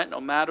be content no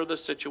matter the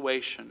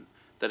situation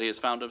that he has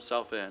found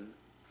himself in."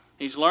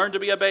 He's learned to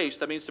be abased.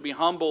 That means to be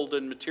humbled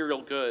in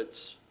material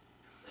goods.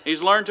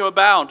 He's learned to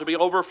abound, to be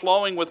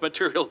overflowing with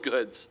material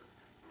goods.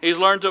 He's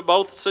learned to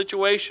both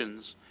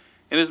situations.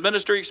 In his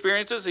ministry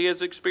experiences, he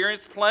has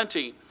experienced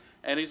plenty,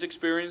 and he's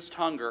experienced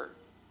hunger.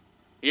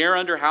 Here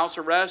under house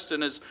arrest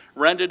in his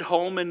rented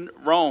home in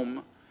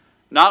Rome,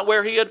 not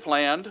where he had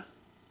planned,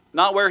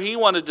 not where he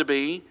wanted to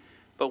be,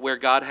 but where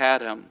God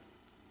had him.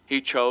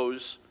 He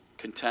chose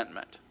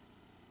contentment.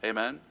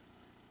 Amen?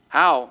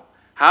 How?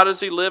 How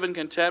does he live in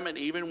contentment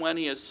even when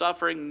he is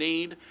suffering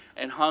need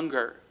and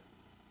hunger?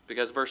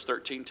 Because verse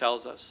 13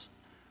 tells us,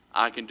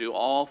 I can do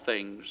all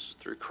things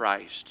through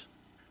Christ,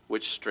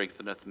 which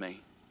strengtheneth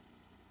me.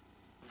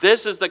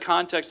 This is the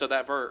context of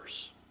that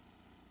verse.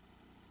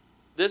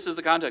 This is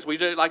the context. We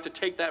like to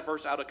take that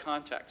verse out of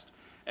context.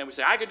 And we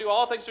say, I can do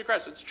all things through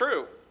Christ. It's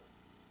true.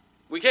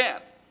 We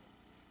can.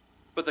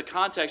 But the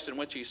context in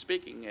which he's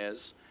speaking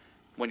is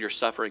when you're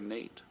suffering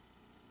need.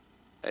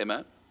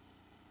 Amen?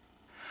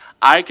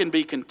 I can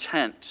be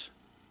content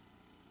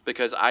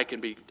because I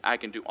can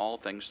do all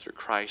things through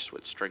Christ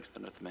which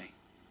strengtheneth me.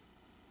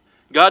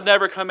 God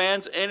never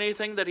commands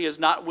anything that he is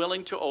not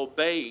willing to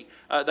obey,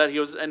 that he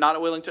is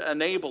not willing to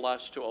enable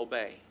us to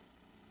obey.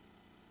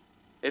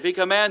 If he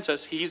commands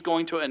us, he's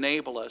going to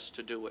enable us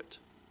to do it.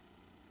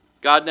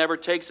 God never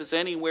takes us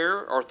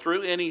anywhere or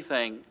through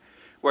anything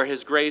where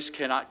his grace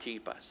cannot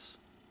keep us.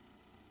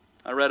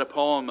 I read a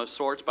poem of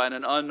sorts by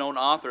an unknown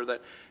author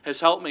that has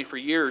helped me for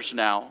years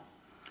now.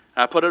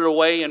 I put it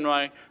away in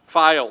my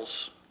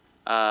files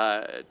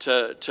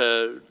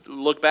to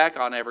look back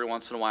on every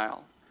once in a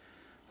while.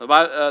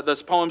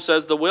 This poem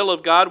says, the will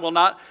of God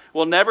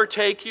will never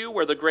take you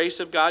where the grace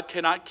of God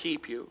cannot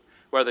keep you,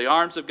 where the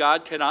arms of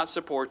God cannot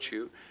support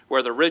you,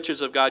 where the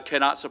riches of God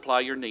cannot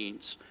supply your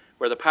needs,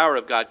 where the power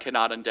of God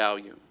cannot endow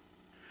you.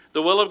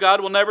 The will of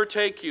God will never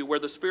take you where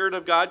the Spirit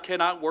of God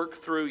cannot work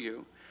through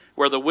you,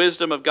 where the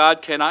wisdom of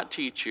God cannot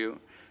teach you,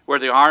 where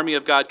the army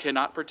of God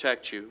cannot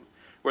protect you,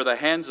 where the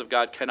hands of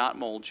God cannot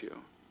mold you.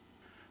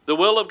 The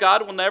will of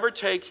God will never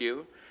take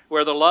you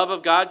where the love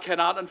of God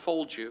cannot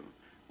unfold you,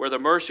 where the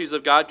mercies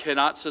of God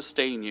cannot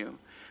sustain you,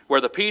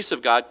 where the peace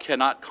of God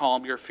cannot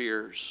calm your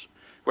fears,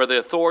 where the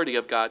authority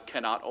of God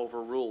cannot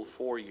overrule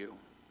for you.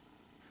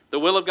 The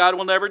will of God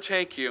will never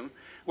take you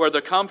where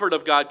the comfort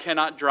of God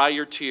cannot dry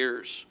your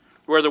tears,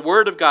 where the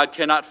word of God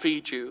cannot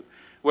feed you,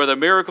 where the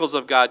miracles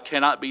of God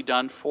cannot be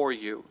done for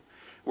you,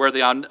 where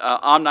the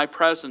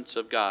omnipresence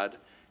of God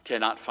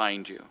cannot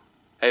find you.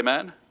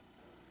 Amen?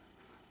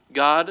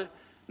 God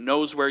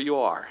knows where you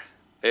are.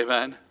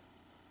 Amen?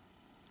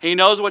 He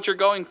knows what you're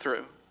going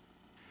through.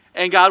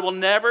 And God will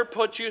never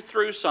put you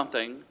through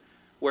something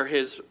where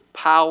his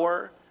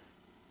power,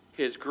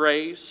 his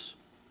grace,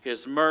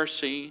 his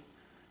mercy,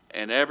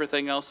 and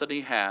everything else that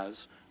he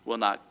has will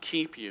not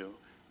keep you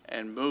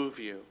and move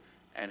you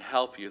and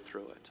help you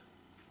through it.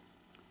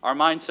 Our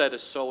mindset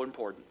is so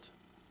important.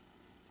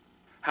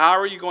 How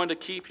are you going to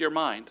keep your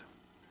mind?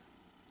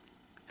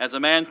 As a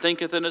man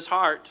thinketh in his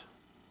heart,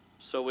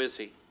 so is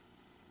he.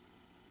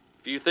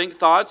 If you think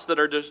thoughts that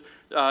are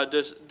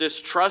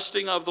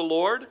distrusting of the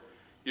Lord,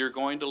 you're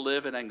going to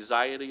live in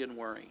anxiety and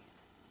worry.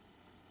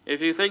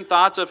 If you think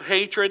thoughts of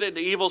hatred and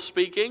evil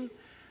speaking,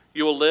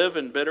 you will live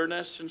in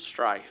bitterness and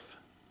strife.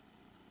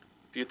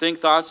 If you think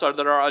thoughts that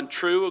are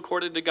untrue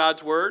according to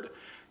God's word,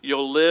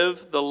 you'll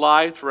live the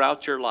lie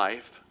throughout your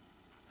life,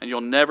 and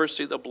you'll never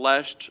see the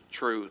blessed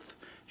truth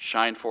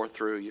shine forth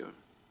through you.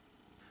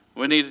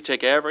 We need to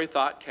take every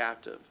thought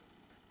captive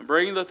and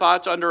bring the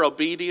thoughts under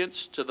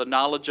obedience to the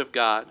knowledge of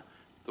God,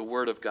 the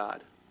Word of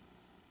God.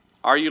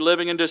 Are you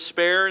living in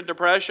despair and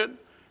depression?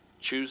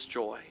 Choose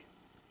joy.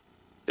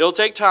 It'll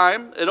take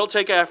time, it'll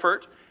take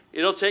effort,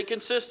 it'll take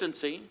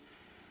consistency,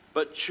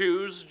 but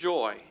choose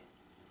joy.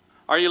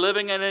 Are you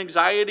living in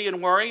anxiety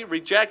and worry?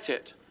 Reject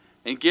it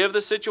and give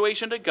the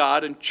situation to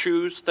God and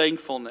choose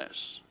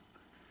thankfulness.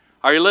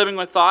 Are you living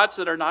with thoughts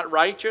that are not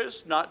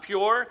righteous, not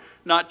pure,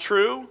 not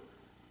true?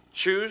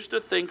 Choose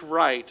to think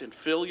right and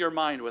fill your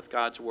mind with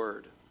God's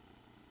Word.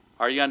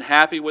 Are you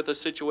unhappy with the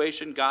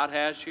situation God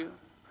has you?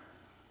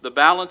 The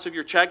balance of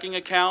your checking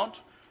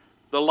account?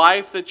 The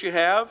life that you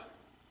have?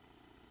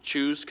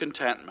 Choose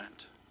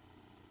contentment.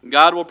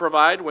 God will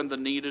provide when the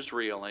need is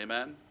real.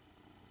 Amen?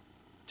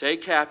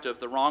 Take captive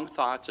the wrong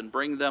thoughts and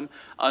bring them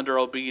under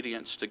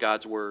obedience to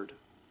God's Word.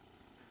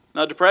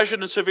 Now,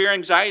 depression and severe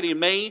anxiety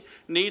may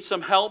need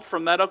some help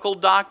from medical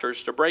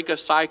doctors to break a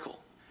cycle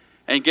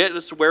and get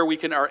us where we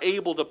are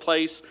able to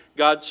place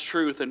God's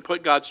truth and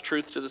put God's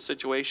truth to the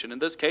situation. In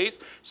this case,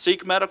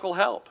 seek medical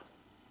help.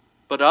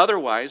 But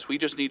otherwise, we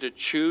just need to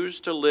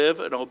choose to live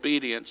in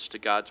obedience to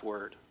God's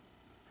Word.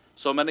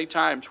 So many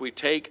times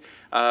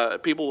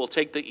people will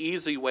take the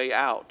easy way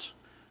out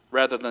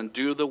rather than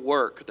do the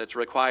work that's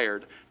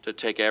required to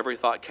take every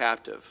thought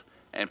captive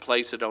and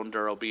place it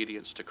under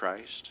obedience to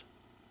Christ.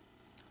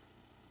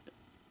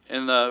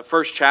 In the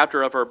first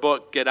chapter of her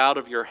book, Get Out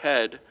of Your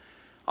Head,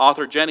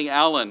 author Jenny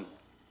Allen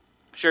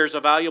shares a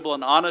valuable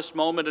and honest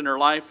moment in her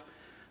life,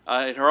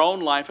 in her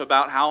own life,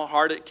 about how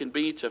hard it can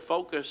be to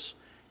focus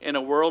in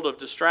a world of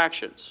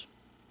distractions.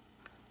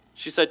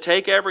 She said,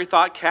 take every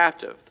thought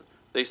captive.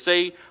 They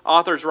say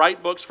authors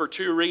write books for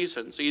two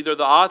reasons. Either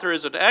the author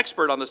is an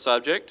expert on the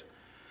subject,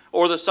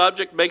 or the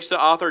subject makes the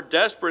author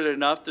desperate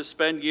enough to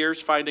spend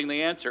years finding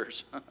the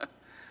answers.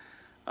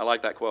 I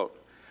like that quote.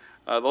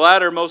 The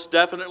latter most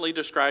definitely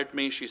described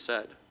me, she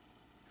said.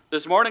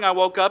 This morning I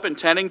woke up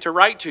intending to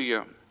write to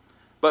you.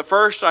 But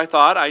first I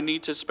thought I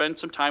need to spend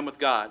some time with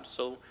God.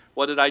 So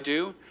what did I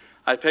do?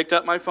 I picked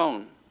up my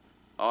phone.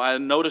 I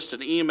noticed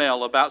an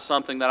email about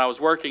something that I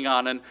was working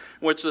on in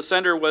which the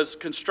sender was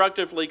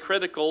constructively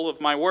critical of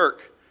my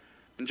work.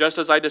 And just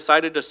as I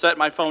decided to set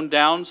my phone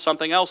down,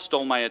 something else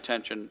stole my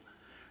attention.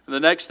 And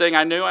the next thing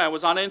I knew, I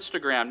was on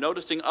Instagram,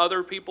 noticing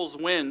other people's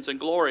wins and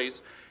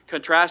glories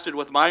contrasted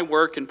with my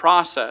work and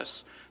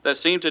process that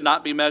seemed to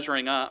not be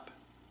measuring up.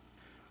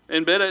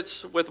 In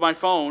minutes with my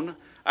phone,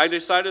 I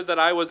decided that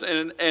I was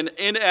an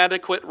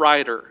inadequate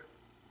writer.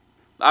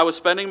 I was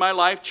spending my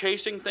life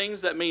chasing things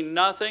that mean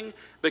nothing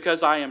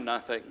because I am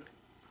nothing.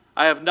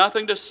 I have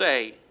nothing to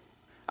say.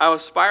 I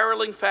was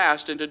spiraling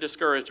fast into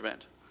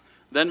discouragement.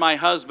 Then my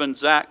husband,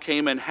 Zach,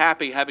 came in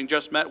happy, having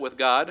just met with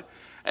God,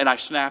 and I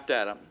snapped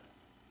at him.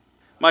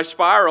 My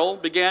spiral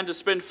began to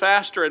spin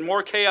faster and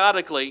more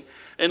chaotically.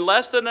 In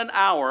less than an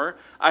hour,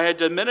 I had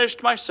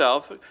diminished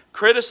myself,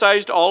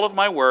 criticized all of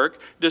my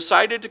work,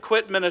 decided to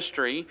quit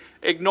ministry,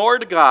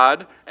 ignored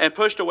God, and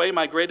pushed away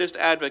my greatest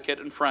advocate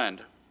and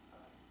friend.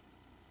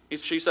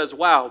 She says,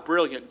 "Wow,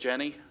 brilliant,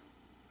 Jenny."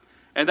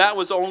 And that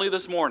was only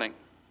this morning.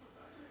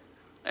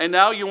 And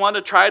now you want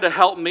to try to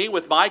help me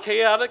with my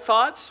chaotic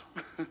thoughts?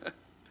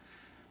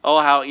 Oh,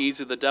 how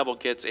easy the devil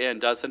gets in,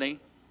 doesn't he?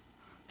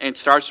 And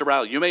starts to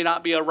rattle. You may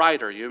not be a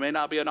writer, you may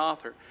not be an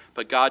author,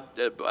 but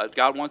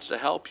God wants to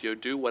help you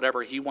do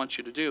whatever He wants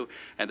you to do,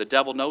 and the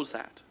devil knows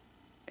that.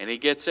 And he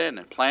gets in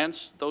and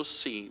plants those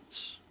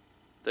seeds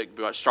that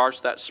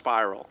starts that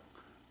spiral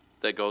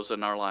that goes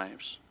in our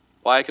lives.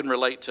 Well, I can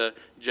relate to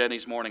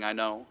Jenny's morning, I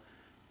know.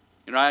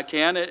 You know, I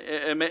can.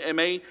 It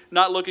may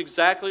not look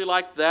exactly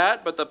like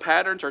that, but the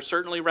patterns are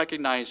certainly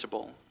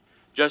recognizable.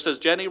 Just as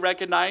Jenny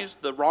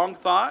recognized the wrong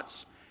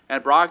thoughts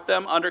and brought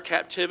them under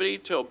captivity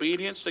to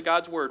obedience to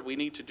God's word, we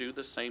need to do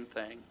the same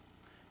thing.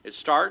 It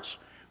starts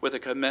with a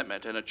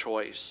commitment and a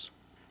choice.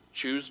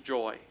 Choose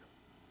joy.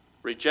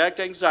 Reject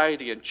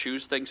anxiety and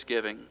choose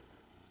thanksgiving.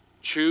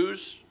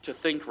 Choose to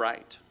think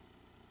right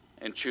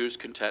and choose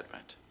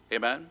contentment.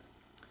 Amen?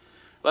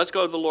 Let's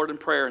go to the Lord in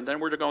prayer, and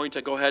then we're going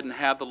to go ahead and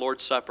have the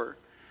Lord's Supper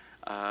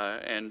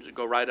and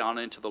go right on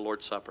into the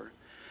Lord's Supper.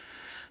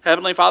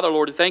 Heavenly Father,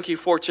 Lord, thank you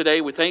for today.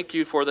 We thank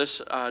you for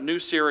this new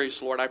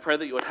series, Lord. I pray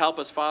that you would help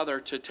us, Father,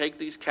 to take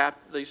these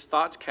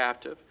thoughts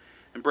captive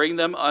and bring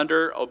them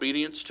under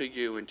obedience to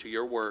you and to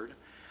your word.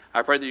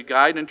 I pray that you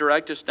guide and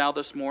direct us now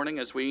this morning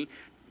as we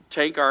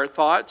take our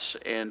thoughts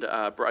and,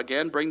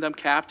 again, bring them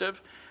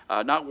captive,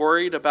 not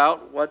worried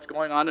about what's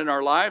going on in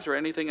our lives or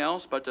anything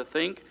else, but to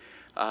think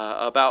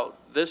about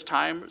this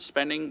time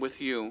spending with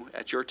you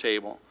at your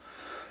table,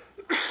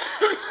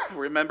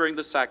 remembering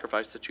the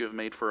sacrifice that you have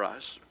made for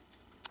us.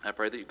 I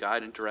pray that you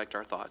guide and direct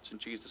our thoughts. In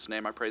Jesus'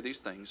 name I pray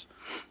these things.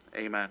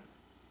 Amen.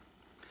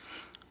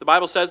 The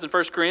Bible says in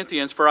 1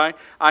 Corinthians, "For I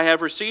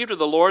have received of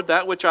the Lord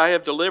that which I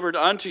have delivered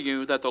unto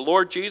you, that the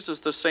Lord Jesus,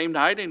 the same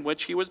night in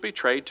which he was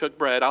betrayed, took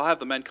bread." I'll have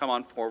the men come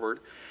on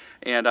forward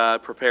and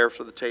prepare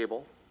for the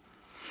table.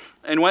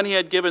 "And when he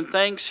had given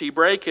thanks, he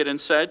brake it and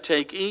said,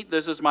 Take, eat,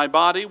 this is my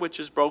body, which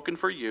is broken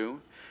for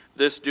you.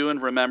 This do in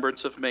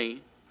remembrance of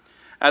me.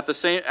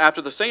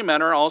 After the same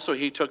manner also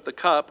he took the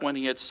cup when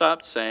he had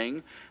supped,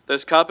 saying,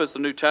 This cup is the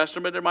New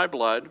Testament in my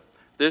blood.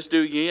 This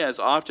do ye as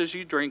oft as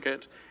ye drink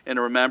it in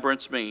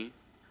remembrance of me.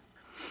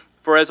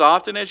 For as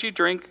often as you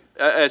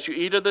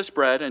eat of this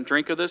bread and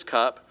drink of this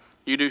cup,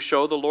 you do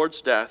show the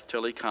Lord's death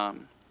till he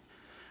come.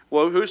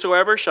 Well,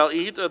 whosoever shall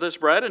eat of this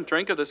bread and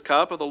drink of this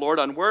cup of the Lord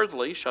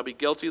unworthily shall be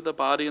guilty of the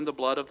body and the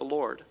blood of the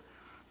Lord.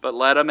 But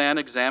let a man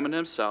examine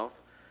himself,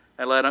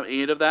 and let him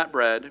eat of that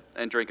bread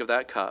and drink of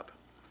that cup.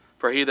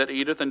 For he that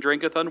eateth and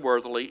drinketh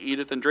unworthily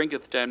eateth and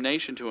drinketh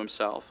damnation to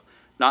himself,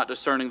 not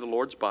discerning the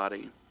Lord's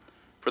body.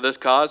 For this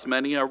cause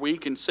many are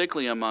weak and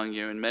sickly among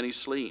you, and many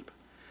sleep.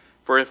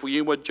 For if we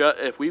would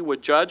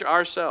judge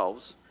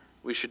ourselves,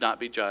 we should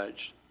not be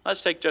judged."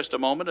 Let's take just a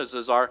moment, as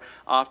is our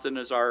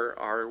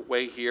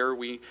way here.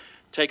 We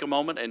take a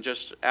moment and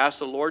just ask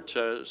the Lord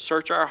to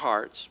search our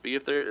hearts, be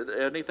if there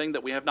anything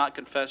that we have not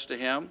confessed to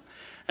him.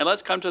 And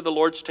let's come to the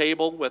Lord's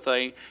table with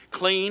a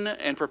clean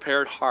and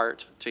prepared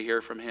heart to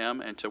hear from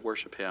him and to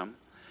worship him.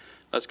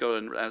 Let's go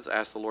and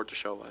ask the Lord to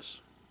show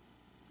us.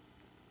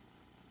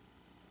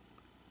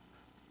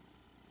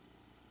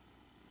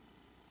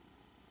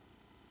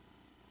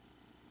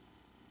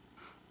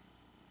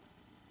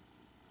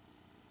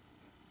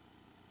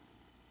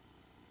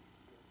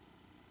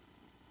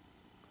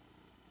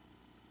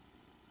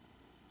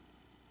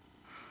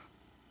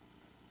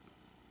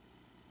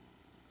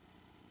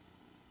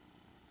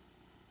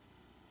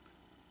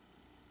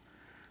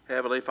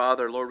 Heavenly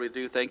Father, Lord, we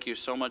do thank you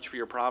so much for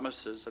your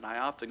promises. And I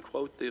often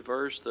quote the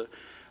verse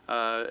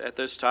at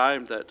this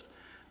time that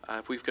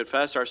if we've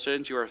confessed our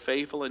sins, you are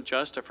faithful and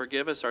just to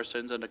forgive us our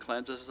sins and to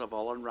cleanse us of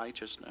all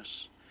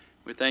unrighteousness.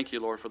 We thank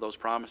you, Lord, for those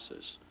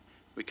promises.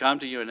 We come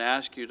to you and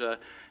ask you to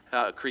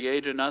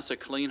create in us a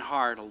clean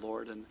heart, O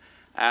Lord, and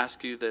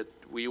ask you that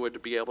we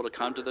would be able to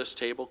come to this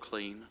table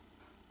clean.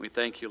 We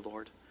thank you,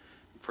 Lord,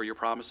 for your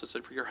promises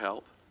and for your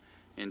help.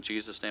 In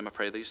Jesus' name I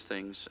pray these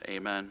things.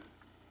 Amen.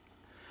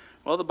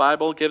 Well, the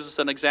Bible gives us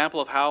an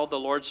example of how the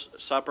Lord's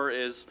Supper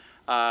is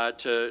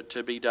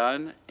to be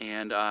done.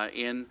 And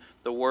in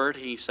the Word,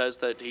 he says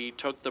that he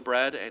took the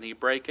bread and he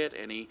brake it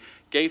and he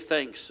gave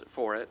thanks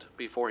for it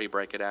before he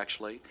brake it,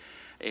 actually.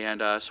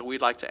 And so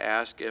we'd like to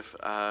ask if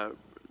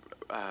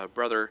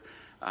Brother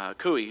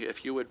Cooey,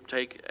 if you would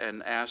take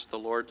and ask the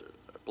Lord's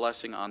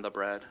blessing on the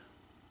bread.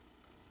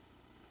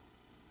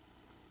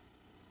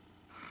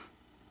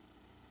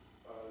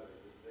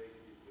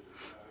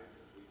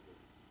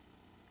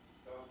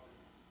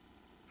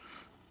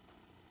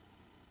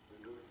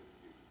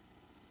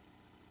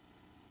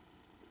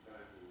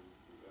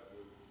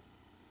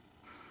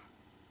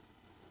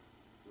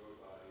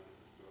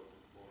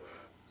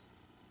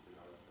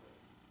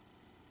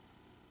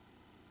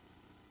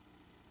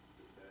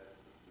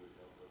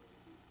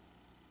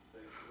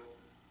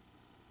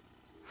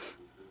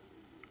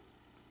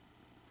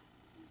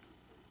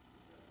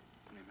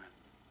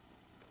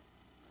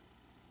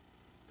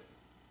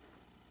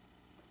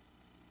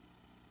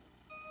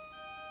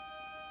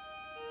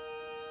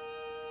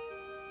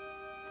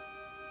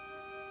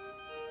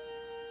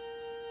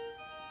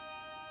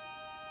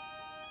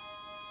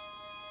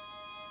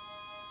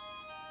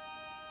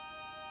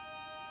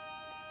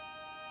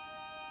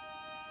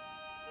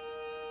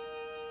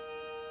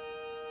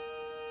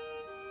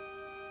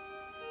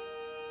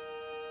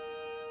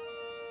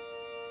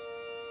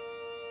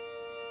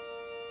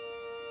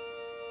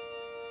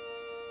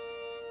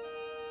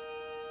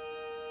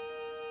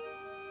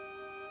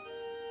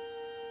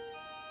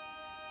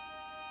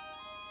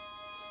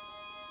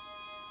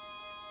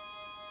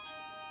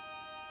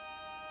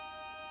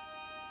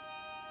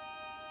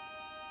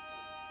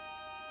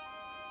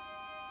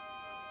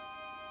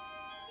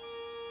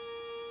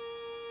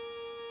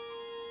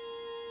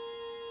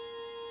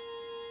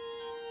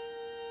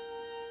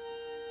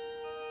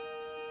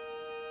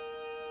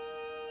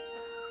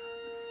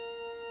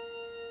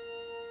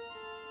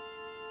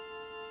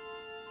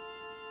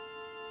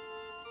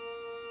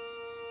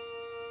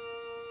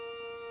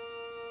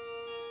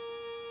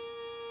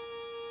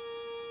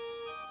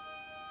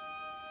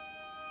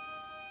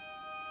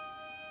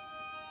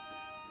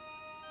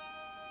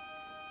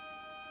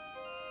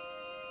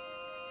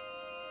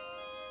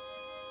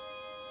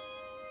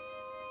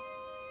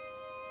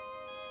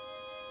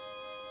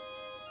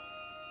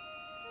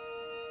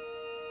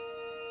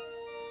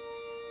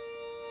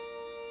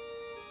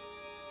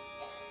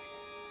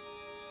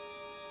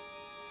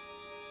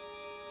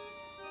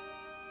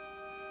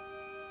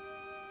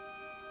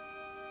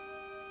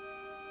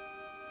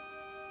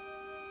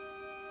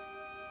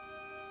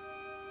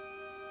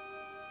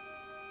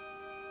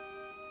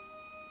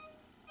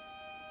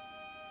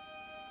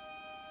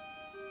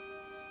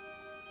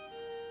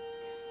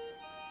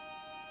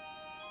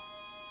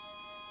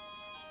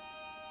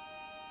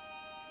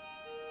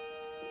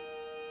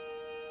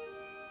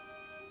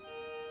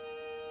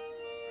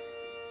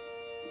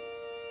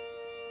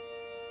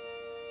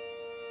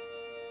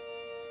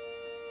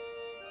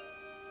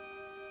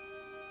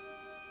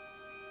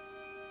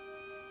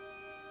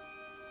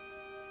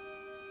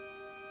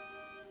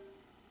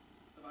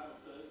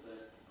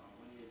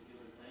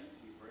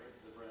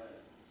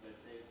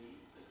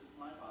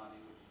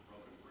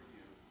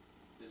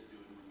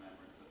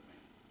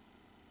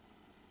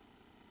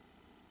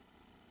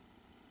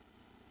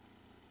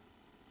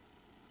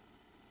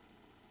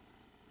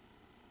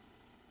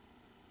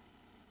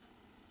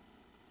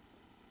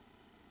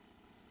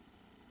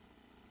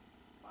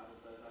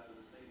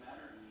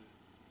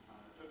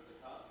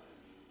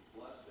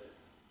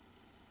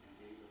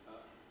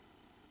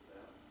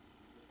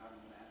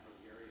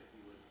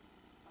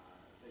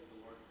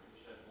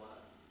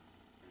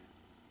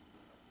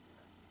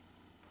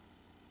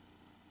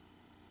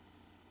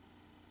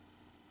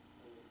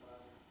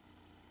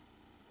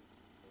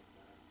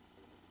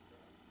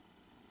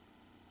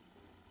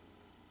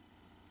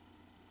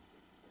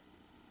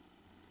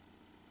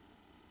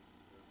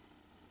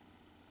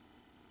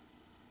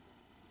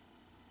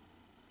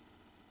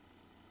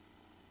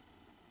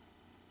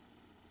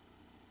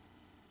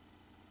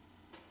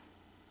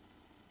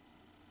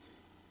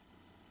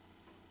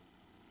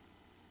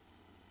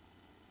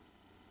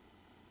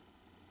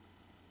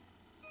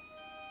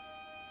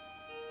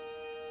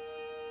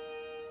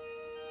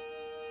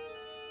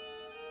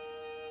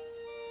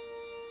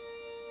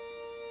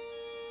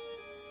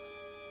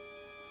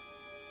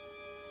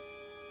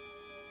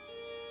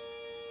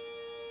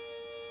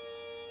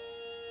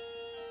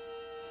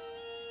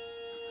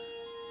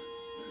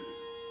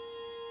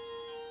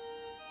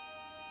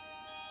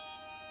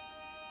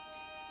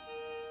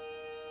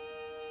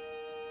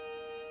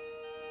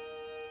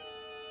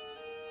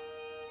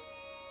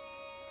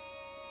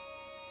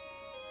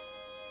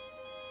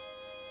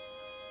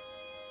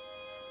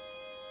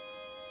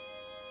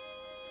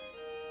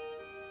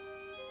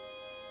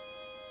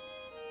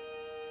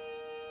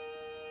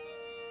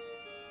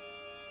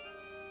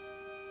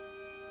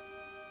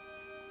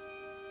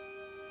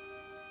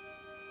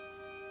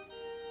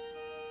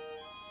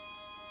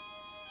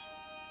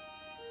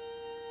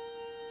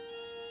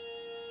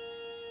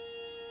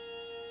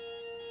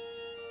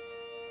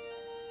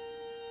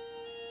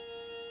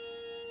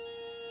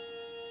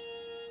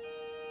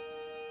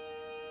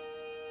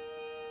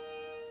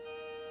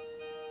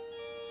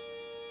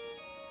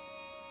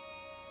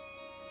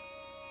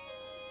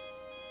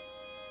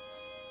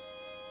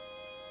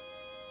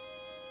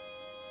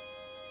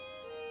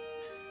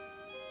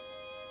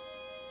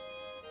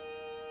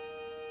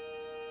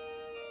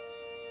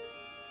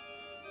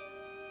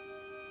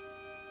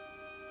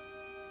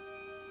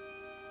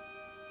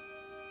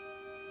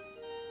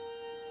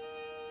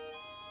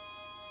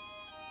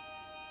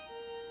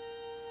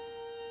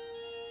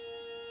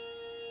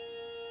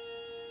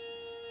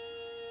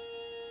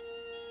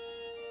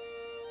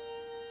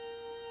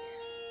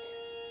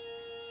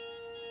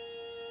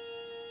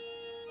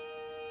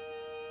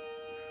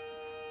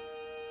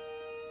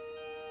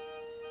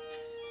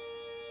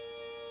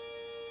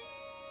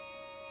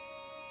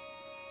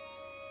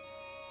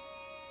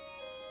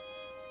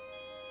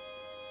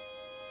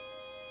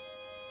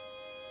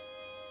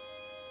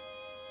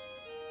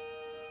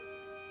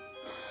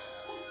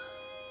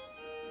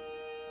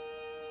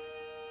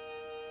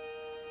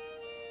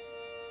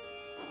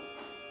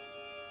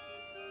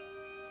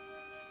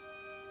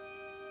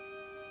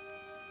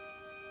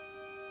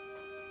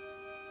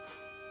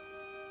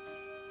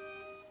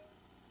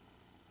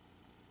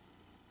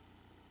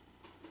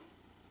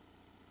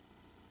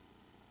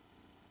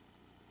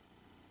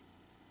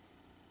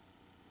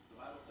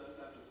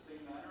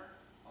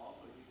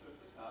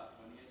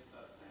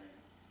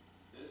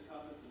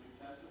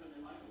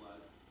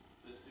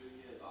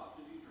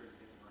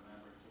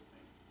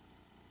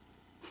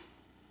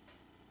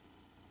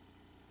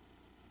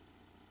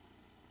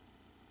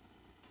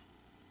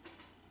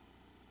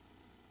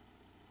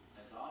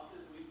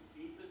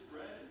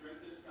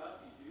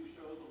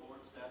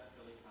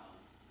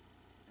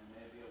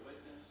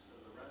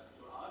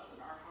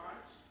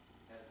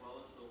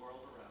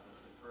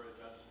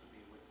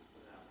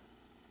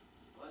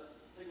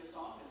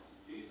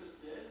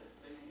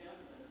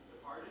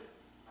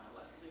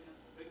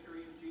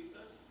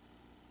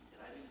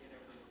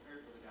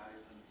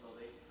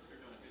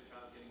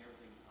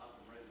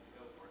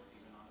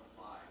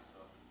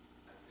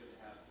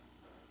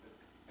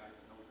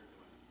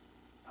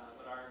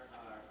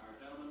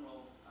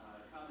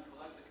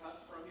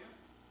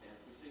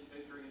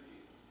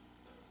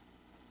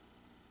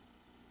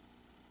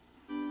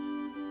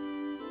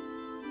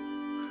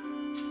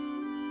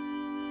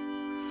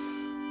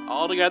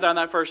 All together on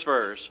that first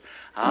verse.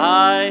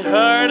 I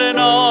heard an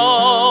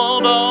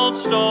old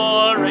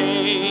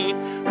story,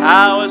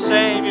 how a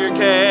Savior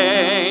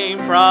came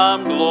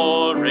from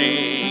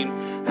glory,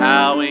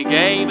 how He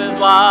gave His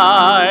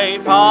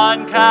life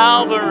on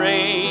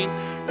Calvary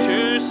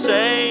to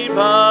save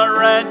a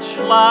wretch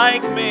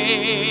like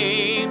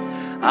me.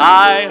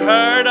 I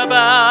heard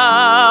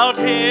about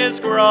His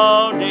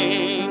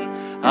groaning,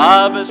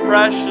 of His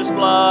precious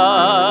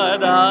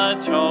blood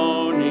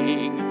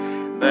atoning.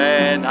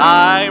 Then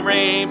I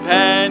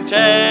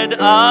repented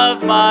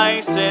of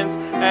my sins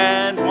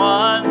and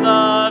won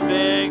the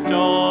victory.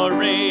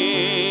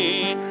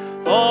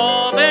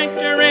 Oh,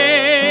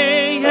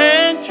 victory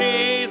in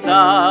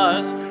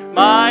Jesus,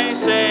 my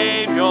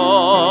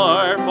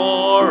Savior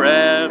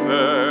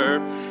forever.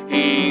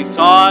 He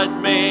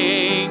sought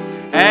me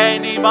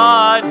and He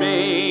bought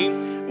me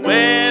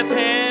with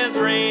His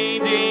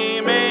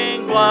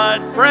redeeming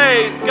blood.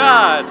 Praise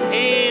God,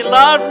 He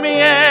loved me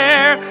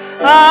ere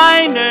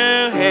I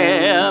knew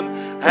Him,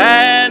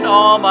 and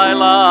all my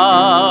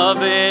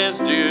love is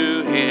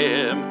due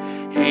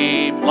Him.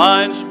 He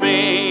plunged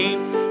me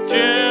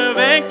to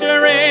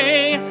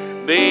victory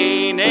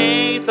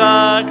beneath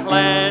a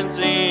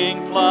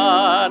cleansing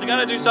flood. I'm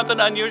going to do something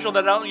unusual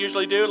that I don't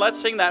usually do. Let's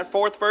sing that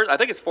fourth verse. I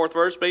think it's fourth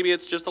verse. Maybe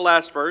it's just the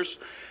last verse.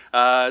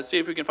 See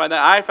if we can find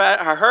that.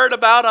 I heard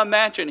about a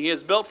mansion He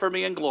has built for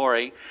me in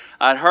glory.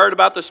 I heard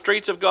about the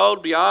streets of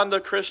gold beyond the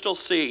crystal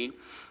sea.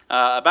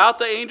 About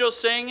the angels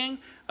singing.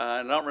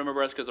 I don't remember the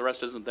rest because the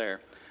rest isn't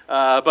there.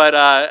 But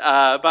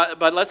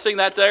let's sing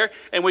that there.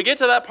 And we get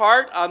to that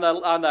part on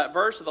that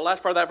verse, the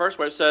last part of that verse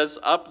where it says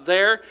up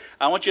there.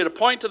 I want you to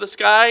point to the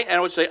sky and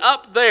I would say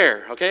up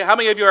there. Okay. How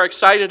many of you are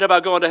excited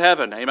about going to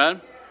heaven? Amen.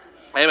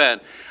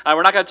 Amen.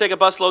 We're not going to take a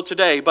busload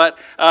today, but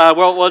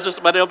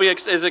but it'll be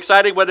as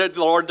exciting when the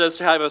Lord does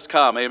have us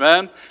come.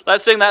 Amen.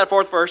 Let's sing that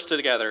fourth verse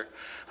together.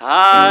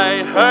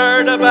 I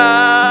heard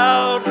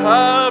about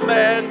a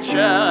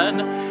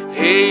mansion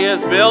He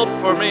has built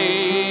for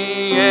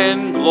me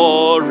in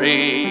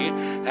glory,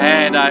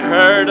 and I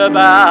heard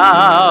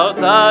about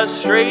the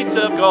streets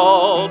of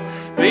gold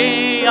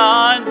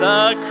beyond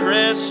the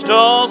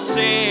crystal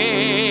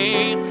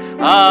sea,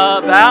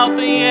 about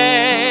the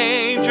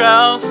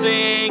angels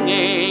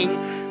singing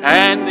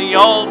and the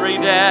old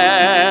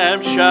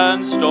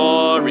redemption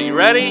story.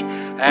 Ready?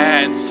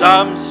 And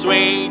some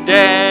sweet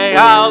day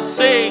I'll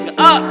sing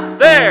up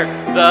there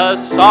the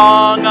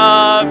song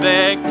of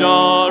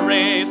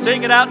victory.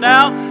 Sing it out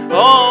now.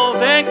 Oh,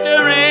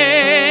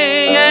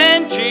 victory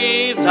in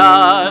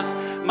Jesus,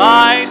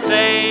 my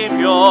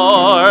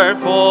Savior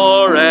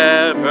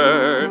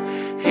forever.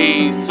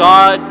 He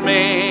sought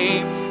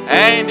me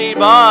and He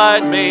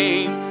bought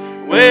me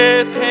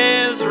with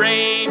His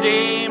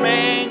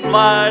redeeming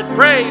blood.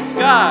 Praise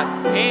God.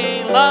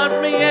 He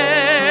loved me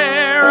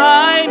ere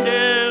I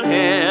knew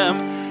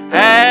Him,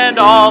 and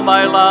all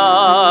my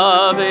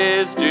love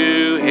is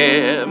due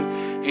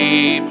Him.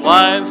 He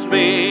plunged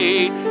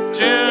me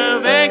to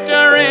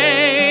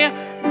victory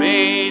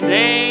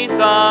beneath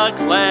a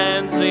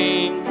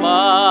cleansing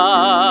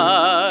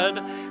flood.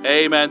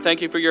 Amen.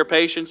 Thank you for your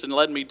patience and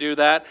letting me do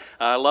that.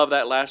 I love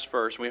that last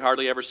verse. We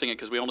hardly ever sing it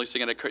because we only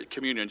sing it at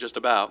communion, just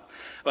about.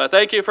 But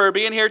thank you for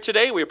being here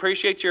today. We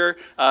appreciate your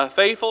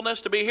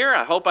faithfulness to be here.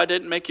 I hope I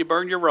didn't make you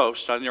burn your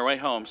roast on your way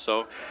home.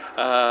 So,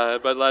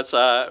 but let's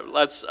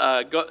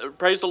go,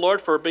 praise the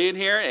Lord for being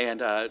here, and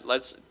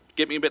let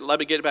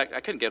me get back. I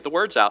couldn't get the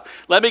words out.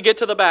 Let me get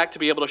to the back to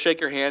be able to shake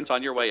your hands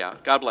on your way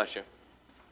out. God bless you.